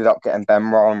 I've ended up getting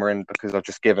Ben Rama in because I've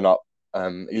just given up.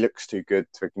 He looks too good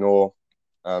to ignore.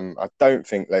 I don't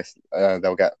think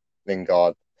they'll get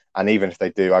Lingard, and even if they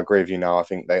do, I agree with you now. I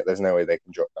think there's no way they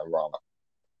can drop Ben Rama.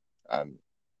 Um,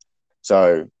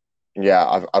 so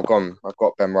yeah, I've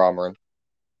got Ben Rama in.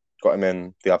 Got him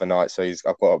in the other night, so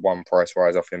I've got a one price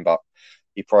rise off him, but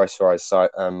he price rise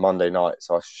Monday night,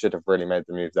 so I should have really made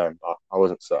the move then, but I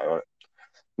wasn't certain on it.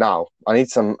 Now I need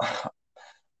some.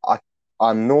 I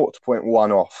I'm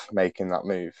 0.1 off making that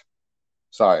move,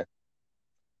 so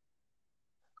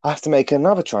I have to make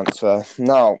another transfer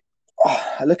now.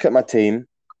 I look at my team.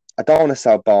 I don't want to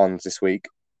sell Barnes this week.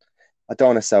 I don't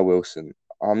want to sell Wilson.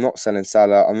 I'm not selling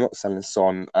Salah. I'm not selling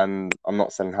Son, and I'm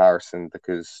not selling Harrison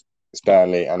because it's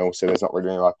Burnley, and also there's not really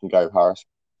anywhere I can go with Harrison.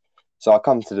 So I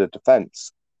come to the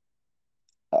defence.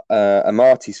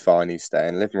 Amati's fine. He's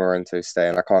staying. Liv Morento's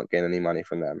staying. I can't gain any money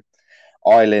from them.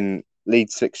 Island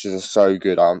Leeds fixtures are so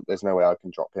good. There's no way I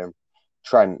can drop him.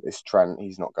 Trent is Trent.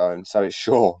 He's not going. So it's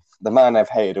Shaw, the man I've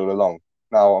hated all along.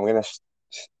 Now I'm going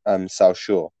to sell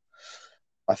Shaw.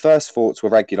 My first thoughts were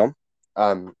Reguilon,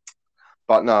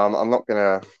 but no, I'm not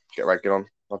going to get Reguilon.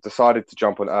 I've decided to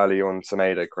jump on early on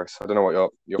Semedo, Chris. I don't know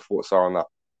what your thoughts are on that.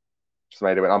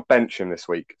 Semedo, I'll bench him this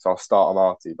week, so I'll start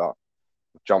Amati, but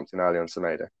I've jumped in early on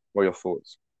Semedo. What are your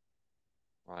thoughts?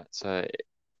 Right, so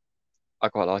I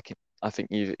quite like it. I think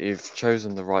you've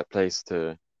chosen the right place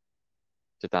to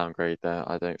downgrade there.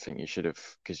 I don't think you should have,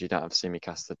 because you don't have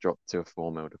Simicast to drop to a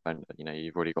 4 mil defender.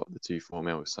 You've already got the 2 4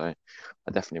 mils, so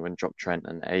I definitely wouldn't drop Trent.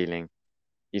 And Ayling,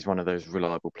 he's one of those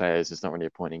reliable players. There's not really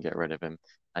a point in getting rid of him.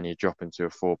 And you drop him to a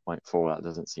 4.4, that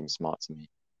doesn't seem smart to me.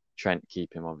 Trent,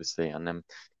 keep him obviously. And then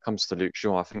comes to Luke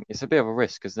Shaw, I think it's a bit of a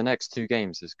risk because the next two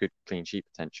games there's good clean sheet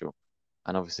potential,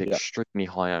 and obviously Yeah. extremely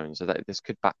high own, so that this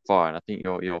could backfire. And I think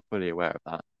you're fully aware of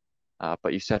that.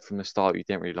 But you said from the start you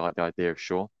didn't really like the idea of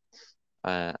Shaw,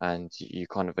 and you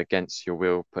kind of against your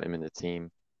will put him in the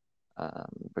team,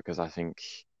 because I think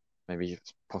maybe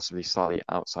possibly slightly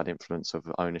outside influence of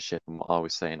ownership and what I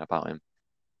was saying about him,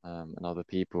 and other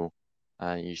people.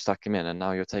 You stuck him in, and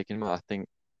now you're taking him out.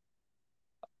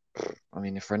 I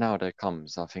mean, if Ronaldo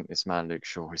comes, I think this man Luke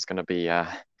Shaw is going to be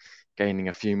gaining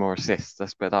a few more assists.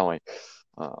 Let's put it that way.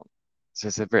 Um, so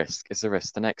it's a risk. It's a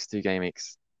risk. The next two game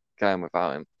weeks going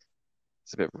without him,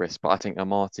 it's a bit of a risk. But I think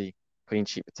Amati, clean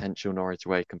sheet potential, Norwich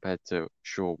away compared to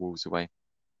Shaw, Wolves away,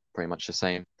 pretty much the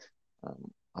same.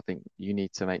 I think you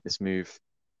need to make this move.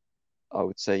 I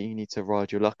would say you need to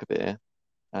ride your luck a bit here,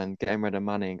 and getting rid of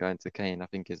Mane and going to Kane, I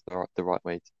think is the right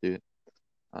way to do it.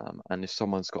 And if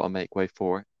someone's got to make way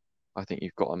for it, I think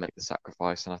you've got to make the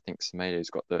sacrifice. And I think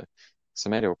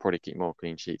Semedo will probably keep more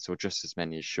clean sheets or just as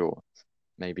many as Shaw.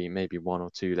 Maybe one or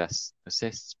two less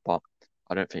assists, but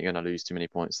I don't think you're going to lose too many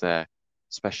points there,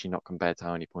 especially not compared to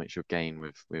how many points you'll gain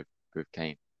with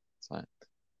Kane. So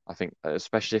I think,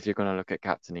 especially if you're going to look at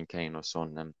captaining Kane or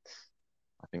Son, then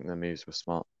I think the moves were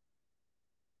smart.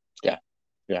 Yeah,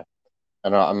 yeah,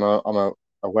 and I'm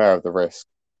aware of the risk,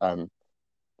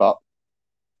 but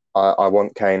I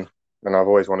want Kane, and I've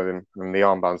always wanted him, and the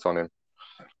armband's on him.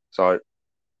 So,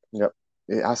 yep,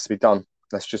 it has to be done.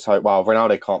 Let's just hope. Well,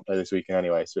 Ronaldo can't play this weekend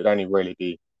anyway, so it'd only really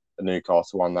be the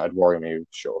Newcastle one that'd worry me for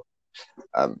sure.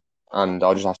 And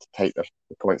I'll just have to take the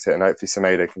points hit, and hopefully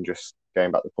Semedo can just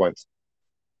gain back the points.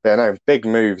 But yeah, no, big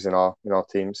moves in our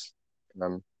teams,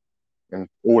 in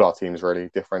all our teams really.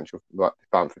 Differential, like if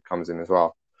Bamford comes in as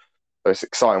well. So it's an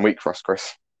exciting week for us,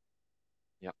 Chris.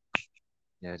 Yep.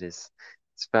 Yeah, it is.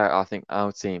 It's fair. I think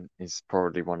our team is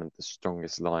probably one of the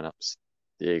strongest lineups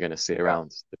that you're going to see Yeah,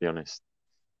 around, to be honest.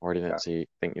 I already don't yeah,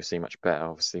 think you'll see much better.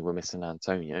 Obviously, we're missing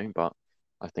Antonio, but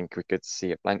I think we could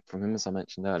see a blank from him, as I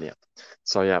mentioned earlier.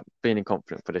 So yeah, feeling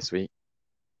confident for this week,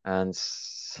 and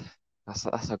that's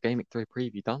our Game Week 3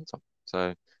 preview done, Tom.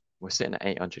 So we're sitting at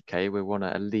 800k. We want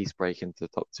to at least break into the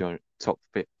top 200, top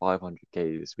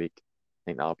 500k this week. I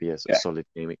think that'll be a yeah. solid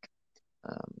Game Week.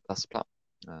 That's the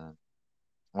plan.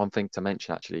 One thing to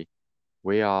mention actually,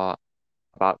 we are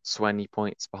about 20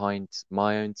 points behind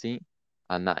my own team,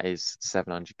 and that is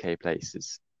 700k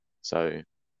places. So,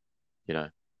 you know,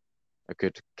 a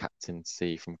good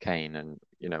captaincy from Kane, and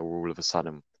all of a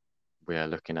sudden we're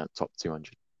looking at top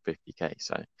 250k.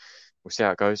 So we'll see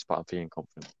how it goes, but I'm feeling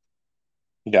confident.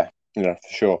 Yeah, yeah,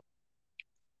 for sure.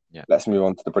 Yeah. Let's move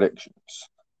on to the predictions.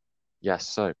 Yes.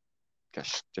 So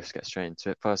just get straight into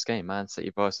it. First game, Man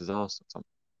City versus Arsenal.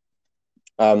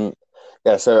 Tom.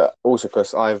 Yeah. So also,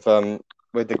 Chris, I've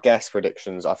with the guest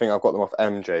predictions, I think I've got them off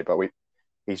MJ, but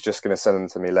he's just going to send them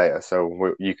to me later,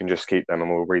 so you can just keep them and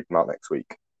we'll read them out next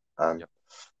week. Yep.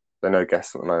 They're no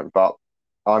guests at the moment, but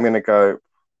I'm going to go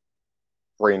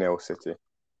 3-0 City.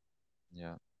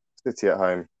 Yeah. City at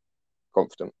home,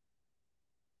 confident.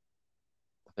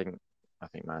 I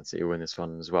think Man City will win this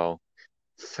one as well,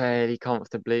 fairly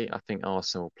comfortably. I think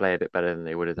Arsenal will play a bit better than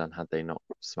they would have done had they not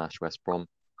smashed West Brom.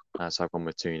 So I've gone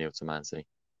with 2-0 to Man City.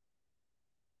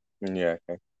 Yeah,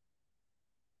 okay.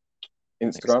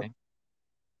 Next Instagram? game.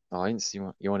 Oh,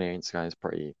 you want to Instagram is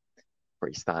pretty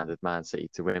standard Man City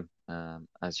to win,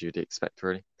 as you'd expect,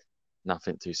 really.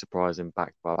 Nothing too surprising,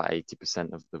 backed by about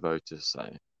 80% of the voters. So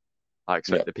I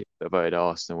expect Yeah. the people that voted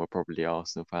Arsenal were probably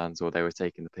Arsenal fans, or they were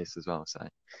taking the piss as well. So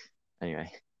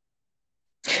anyway,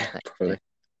 next Probably. game.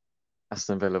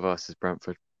 Aston Villa versus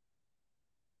Brentford.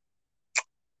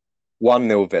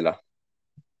 1-0 Villa.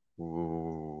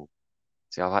 Ooh.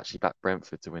 See, I've actually backed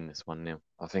Brentford to win this 1-0.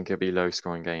 I think it'll be a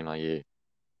low-scoring game like you.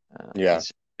 Yeah,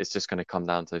 It's just going to come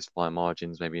down to those fine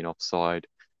margins, maybe an offside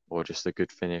or just a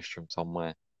good finish from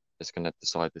somewhere. It's going to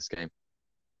decide this game.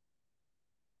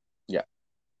 yeah,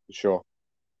 for sure.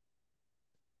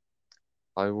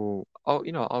 I'll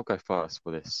go first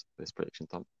for this prediction,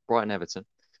 Tom. Brighton Everton.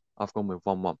 I've gone with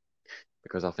 1-1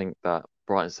 because I think that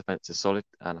Brighton's defense is solid,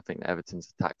 and I think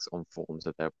Everton's attacks on form,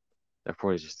 so they'll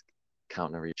probably just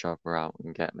counter each other out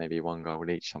and get maybe one goal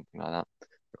each, something like that.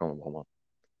 I've gone with 1-1.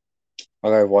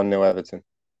 I'll go 1-0 Everton.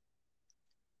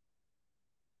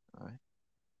 All right.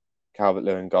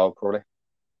 Calvert-Lewin goal, probably.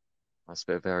 That's a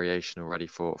bit of variation already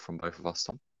from both of us,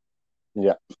 Tom.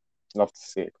 Yeah, love to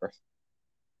see it, Chris.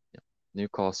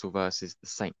 Newcastle versus the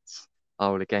Saints. I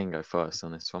will again go first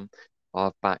on this one.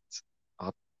 I've backed. I,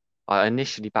 I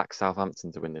initially backed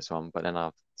Southampton to win this one, but then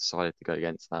I've decided to go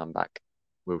against them and back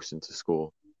Wilson to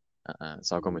score.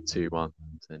 So I've gone with 2-1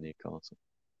 to Newcastle.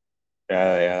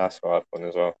 Yeah, that's what I've gone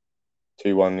as well.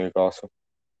 2-1 Newcastle.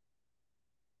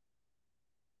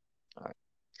 All right.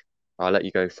 I'll let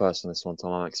you go first on this one,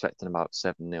 Tom. I'm expecting about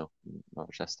 7-0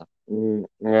 Manchester.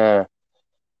 Yeah,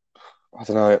 I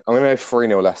don't know. I'm going to go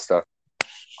 3-0 Leicester.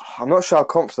 I'm not sure how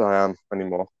confident I am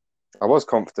anymore. I was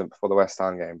confident before the West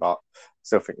Ham game, but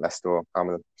still think Leicester will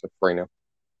hammer them. So 3-0.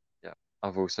 Yeah,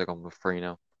 I've also gone with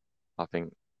 3-0. I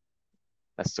think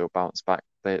Leicester will bounce back.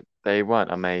 They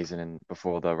weren't amazing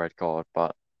before the red card,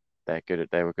 but they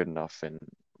were good enough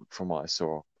from what I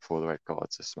saw before the red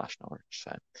card to smash Norwich.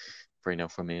 So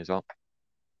 3-0 for me as well.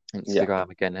 Yeah.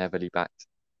 Instagram again heavily backed.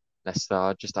 Leicester,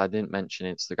 I didn't mention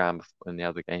Instagram in the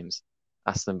other games.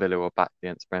 Aston Villa were backed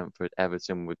against Brentford.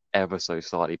 Everton were ever so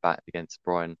slightly backed against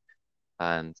Brighton,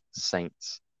 and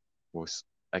Saints was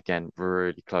again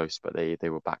really close, but they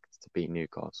were backed to beat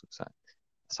Newcastle. So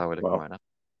that's how we're looking right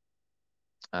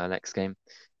now. Next game.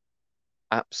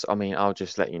 I'll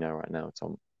just let you know right now,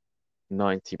 Tom.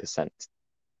 90%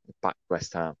 back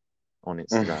West Ham on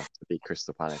Instagram to beat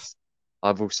Crystal Palace.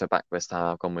 I've also backed West Ham.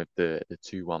 I've gone with the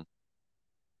 2-1.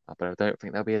 But I don't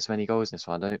think there'll be as many goals in this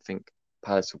one. I don't think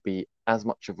Palace will be as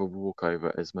much of a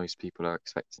walkover as most people are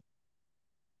expecting.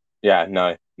 Yeah,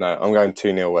 no. I'm going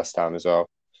 2-0 West Ham as well.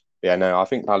 Yeah, no, I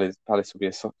think Palace will be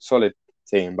a solid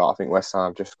team, but I think West Ham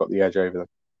have just got the edge over them.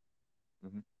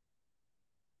 Mm-hmm.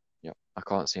 Yeah, I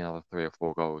can't see another 3 or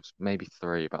 4 goals. Maybe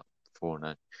 3, but 4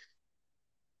 no.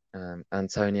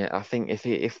 Antonio, I think if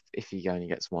he only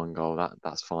gets 1 goal,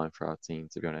 that's fine for our team.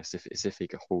 To be honest, if he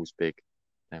hauls big,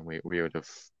 then we would have.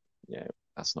 Yeah,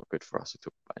 that's not good for us at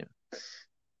all. But anyway.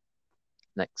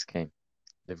 Next game,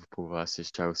 Liverpool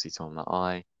versus Chelsea. Tom, that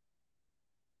I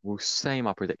will say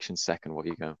my prediction second. What are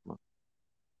you going for?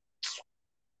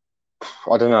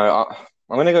 I don't know.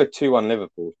 I'm going to go 2-1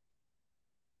 Liverpool.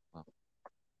 Oh.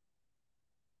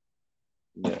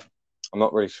 Yeah, I'm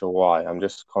not really sure why. I'm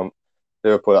just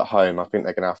Liverpool at home. I think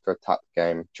they're going to have to attack the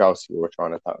game. Chelsea will try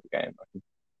and attack the game. I think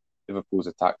Liverpool's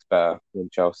attack's better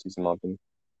than Chelsea's, in my opinion.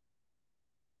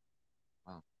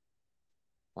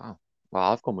 Wow.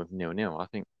 Well, I've gone with 0-0. I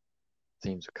think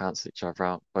teams will cancel each other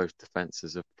out. Both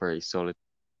defenses are pretty solid.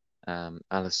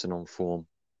 Alisson on form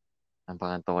and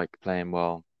Van Dijk playing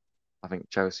well. I think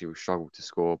Chelsea will struggle to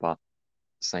score, but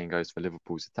the same goes for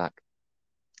Liverpool's attack.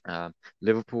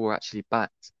 Liverpool were actually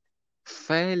backed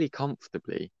fairly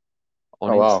comfortably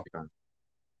on Instagram.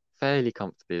 Fairly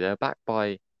comfortably. They're backed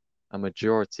by a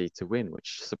majority to win,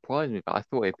 which surprised me, but I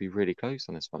thought it'd be really close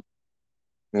on this one.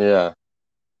 Yeah,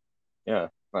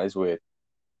 that is weird.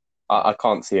 I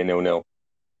can't see a 0-0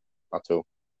 at all.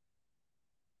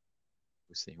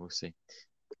 We'll see.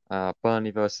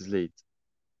 Burnley versus Leeds.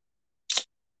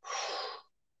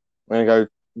 I'm going to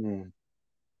go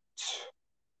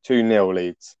 2-0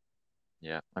 Leeds.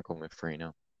 Yeah, I gone with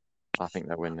 3-0. I think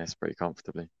they'll win this pretty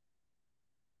comfortably.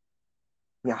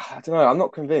 Yeah, I don't know. I'm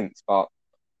not convinced, but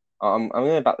I'm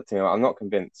going to back the team. I'm not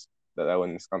convinced that they'll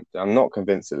win this company. I'm not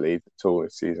convinced at Leeds at all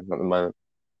this season at the moment.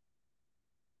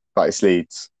 But it's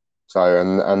Leeds, so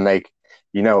and they,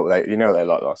 what they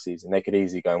like last season. They could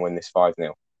easily go and win this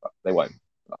 5-0, but they won't.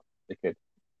 But they could.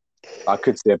 I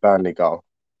could see a Burnley goal.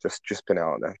 Just pin it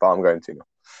out there, but I'm going 2-0.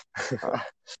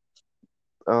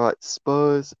 All right,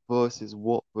 Spurs versus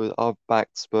Watford. I've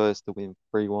backed Spurs to win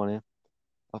 3-1 here.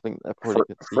 I think they're probably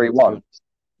good. 3-1.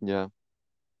 Yeah.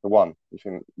 The one. You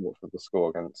think Watford will score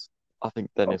against? I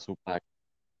think Dennis will back.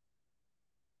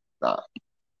 Nah.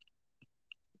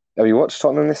 Have you watched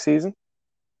Tottenham this season?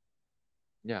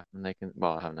 Yeah, and they can.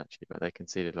 Well, I haven't actually, but they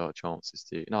conceded a lot of chances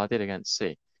too. No, I did against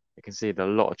C. they conceded a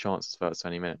lot of chances first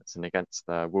 20 minutes, and against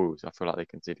the Wolves, I feel like they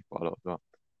conceded quite a lot as well.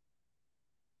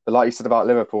 But like you said about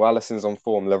Liverpool, Alisson's on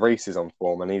form, Lloris is on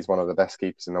form, and he's one of the best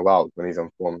keepers in the world when he's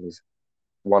on form. He's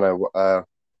won a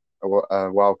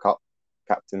World Cup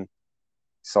captain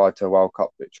side to a World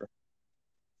Cup victory.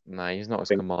 No, he's not as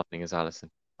think- commanding as Alisson.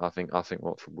 I think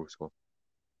Watford will score.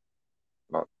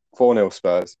 4-0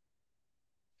 Spurs.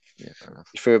 Yeah, fair enough.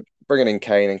 If you're bringing in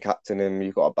Kane and captain him,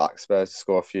 you've got to back Spurs to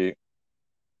score a few.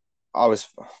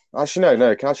 Actually,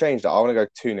 no. Can I change that? I want to go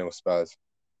 2-0 Spurs.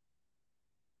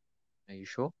 Are you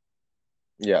sure?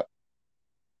 Yeah.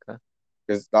 Okay.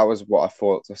 Because that was what I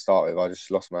thought to start with. I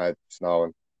just lost my head just now,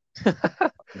 and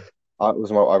that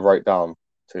was what I wrote down,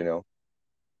 2-0.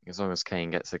 As long as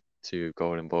Kane gets a 2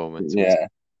 golden ball moments. Yeah,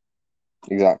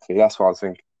 exactly. That's what I was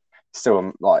thinking.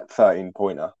 Still, like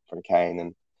 13-pointer from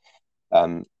Kane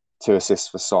and 2 assists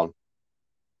for Son.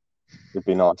 Would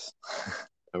be nice.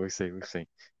 We'll see.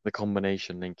 The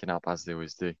combination linking up as they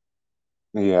always do.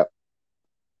 Yeah.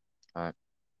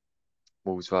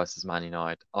 Wolves versus Man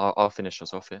United. I'll finish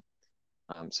us off here.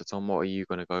 So Tom, what are you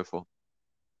going to go for?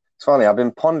 It's funny. I've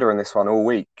been pondering this one all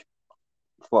week.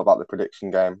 Thought about the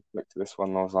prediction game. Looked at this one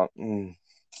and I was like,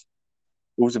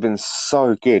 Wolves have been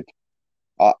so good.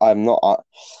 I'm going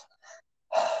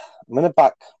to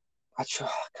back.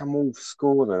 Can Wolves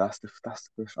score though? That's the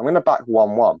question. I'm going to back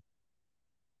 1-1.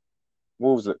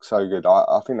 Wolves look so good.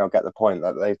 I think they'll get the point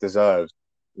that they've deserved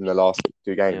in the last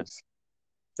 2 games.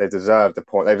 They deserved the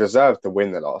point. They've deserved to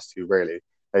win the last 2, really.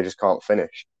 They just can't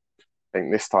finish. I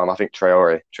think this time,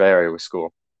 Traore will score.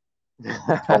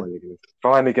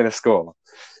 Finally going to score.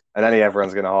 And then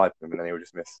everyone's going to hype him, and then he'll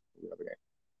just miss the other game.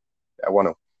 Yeah,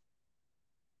 1-0.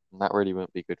 That really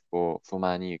won't be good for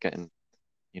Man U getting,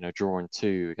 drawing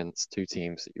 2 against 2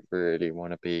 teams that you really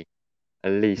want to be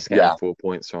at least getting 4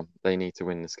 points from. They need to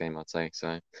win this game, I'd say.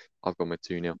 So I've gone with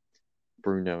 2-0.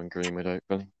 Bruno and Greenwood,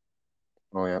 hopefully.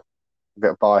 Oh, yeah. A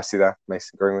bit of biasy there,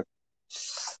 Mason Greenwood.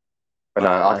 But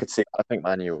no, I could see. I think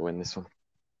Man U will win this one.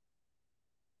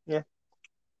 Yeah.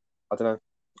 I don't know.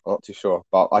 I'm not too sure,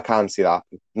 but I can see that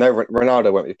happen. No,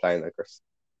 Ronaldo won't be playing though, Chris.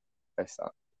 Face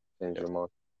that. Change your mind.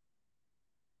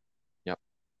 Yep.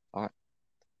 All right.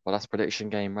 Well, that's prediction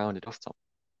game rounded off, Tom.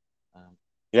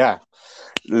 Yeah,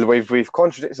 we've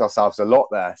contradicted ourselves a lot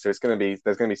there, so there's going to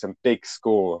be some big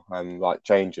score and like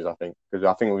changes. I think because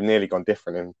I think we've nearly gone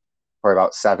different in probably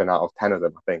about 7 out of 10 of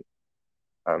them. I think,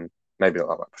 maybe not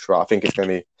that much. Sure, I think it's going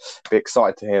to be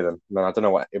excited to hear them. And I don't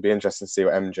know what it'd be interesting to see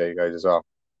what MJ goes as well.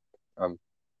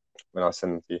 When I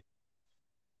send them to you.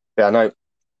 Yeah, I know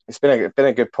it's been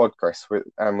a good pod, Chris.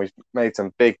 And we've made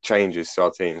some big changes to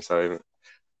our team, so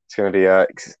it's going to be a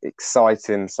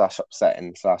exciting /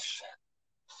 upsetting /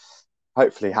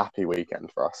 hopefully happy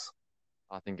weekend for us.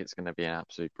 I think it's going to be an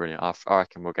absolute brilliant. I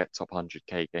reckon we'll get top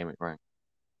 100k game week rank.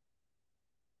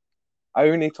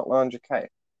 Only top 100k.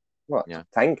 What? Yeah.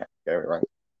 10k game week rank.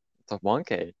 Top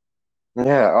 1k.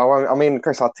 Yeah. I mean,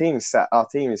 Chris, our team is set up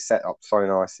so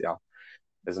nicely.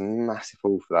 There's a massive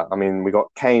haul for that. I mean, we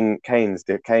got Kane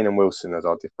and Wilson as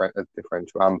our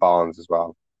differential, and Barnes as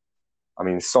well. I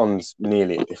mean, Son's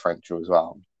nearly a differential as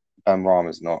well.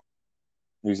 Benrahma's not.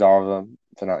 Who's our other?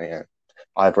 Yeah.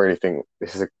 I really think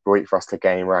this is a week for us to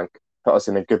gain rank, put us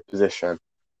in a good position,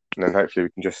 and then hopefully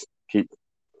we can just keep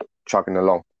chugging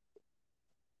along.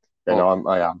 I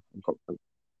am confident.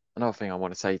 Another thing I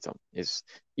want to say, Tom, is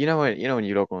when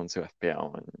you log on to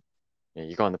FPL and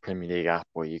you go on the Premier League app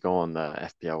or you go on the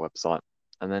FPL website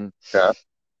and then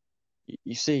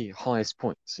you see highest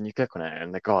points and you click on it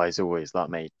and the guy's always like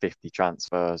made 50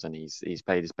 transfers and he's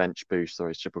played his bench boost or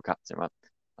his triple captain, right?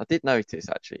 I did notice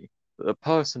actually that the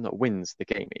person that wins the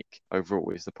game week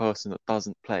overall is the person that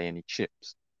doesn't play any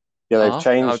chips. Yeah, they've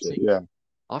changed it. Yeah,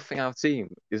 I think our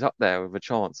team is up there with a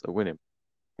chance of winning.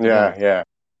 Yeah.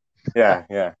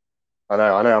 I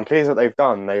know. I'm pleased that they've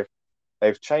done.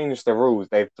 They've changed the rules.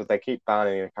 They keep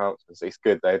banning accounts. It's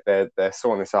good. They're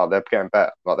sorting this out. They're getting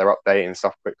better. Like they're updating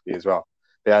stuff quickly as well.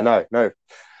 But yeah, no.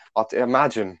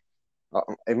 Imagine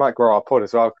it might grow our pod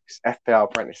as well. FPL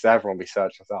apprentices, everyone will be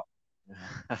searching us up.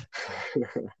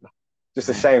 Just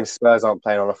a shame Spurs aren't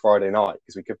playing on a Friday night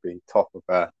because we could be top of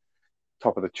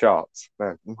the charts.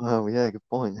 Man. Well, yeah, good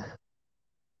point.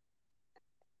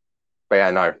 But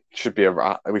yeah, no,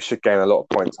 we should gain a lot of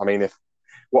points. I mean, if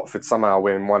Watford somehow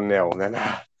win 1-0, then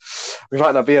we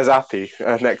might not be as happy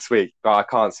next week. But I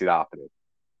can't see that happening.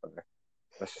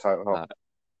 Let's just hope not.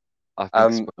 I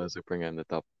think Spurs will bring in the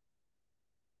dub.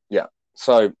 Yeah.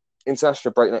 So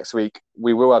international break next week.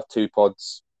 We will have 2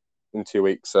 pods in 2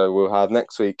 weeks. So we'll have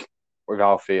next week with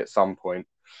Alfie at some point.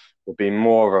 Will be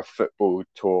more of a football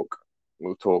talk.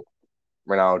 We'll talk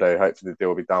Ronaldo. Hopefully the deal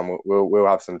will be done. We'll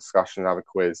have some discussion, have a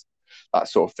quiz, that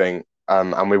sort of thing.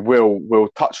 And we'll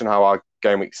touch on how our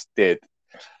game weeks did.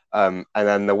 And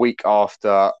then the week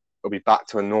after, we'll be back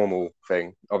to a normal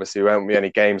thing. Obviously, there won't be any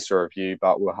games to review,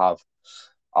 but we'll have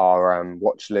our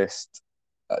watch list,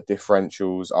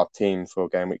 differentials, our team for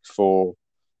game week 4,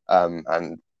 and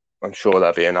I'm sure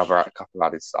there'll be another couple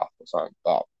added stuff or something.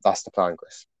 But that's the plan,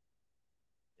 Chris.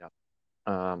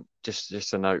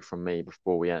 Just a note from me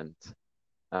before we end.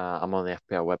 I'm on the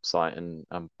FPL website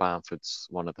and Bamford's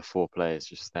one of the 4 players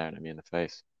just staring at me in the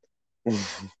face.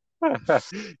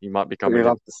 He might be coming We'd in.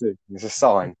 love to see. It's a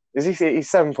sign. Is he?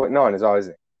 He's 7.9 as well, is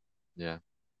he? Yeah.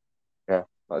 Yeah,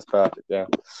 that's perfect. Yeah,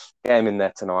 get him in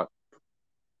there tonight,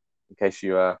 in case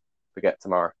you forget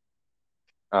tomorrow.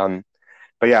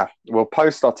 But yeah, we'll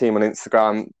post our team on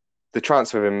Instagram. The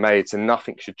transfer has been made, so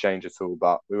nothing should change at all.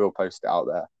 But we will post it out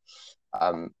there.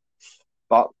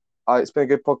 But it's been a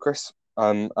good pod, Chris.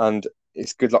 And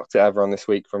it's good luck to everyone this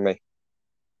week from me.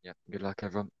 Yeah. Good luck,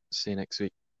 everyone. See you next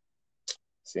week.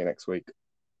 See you next week.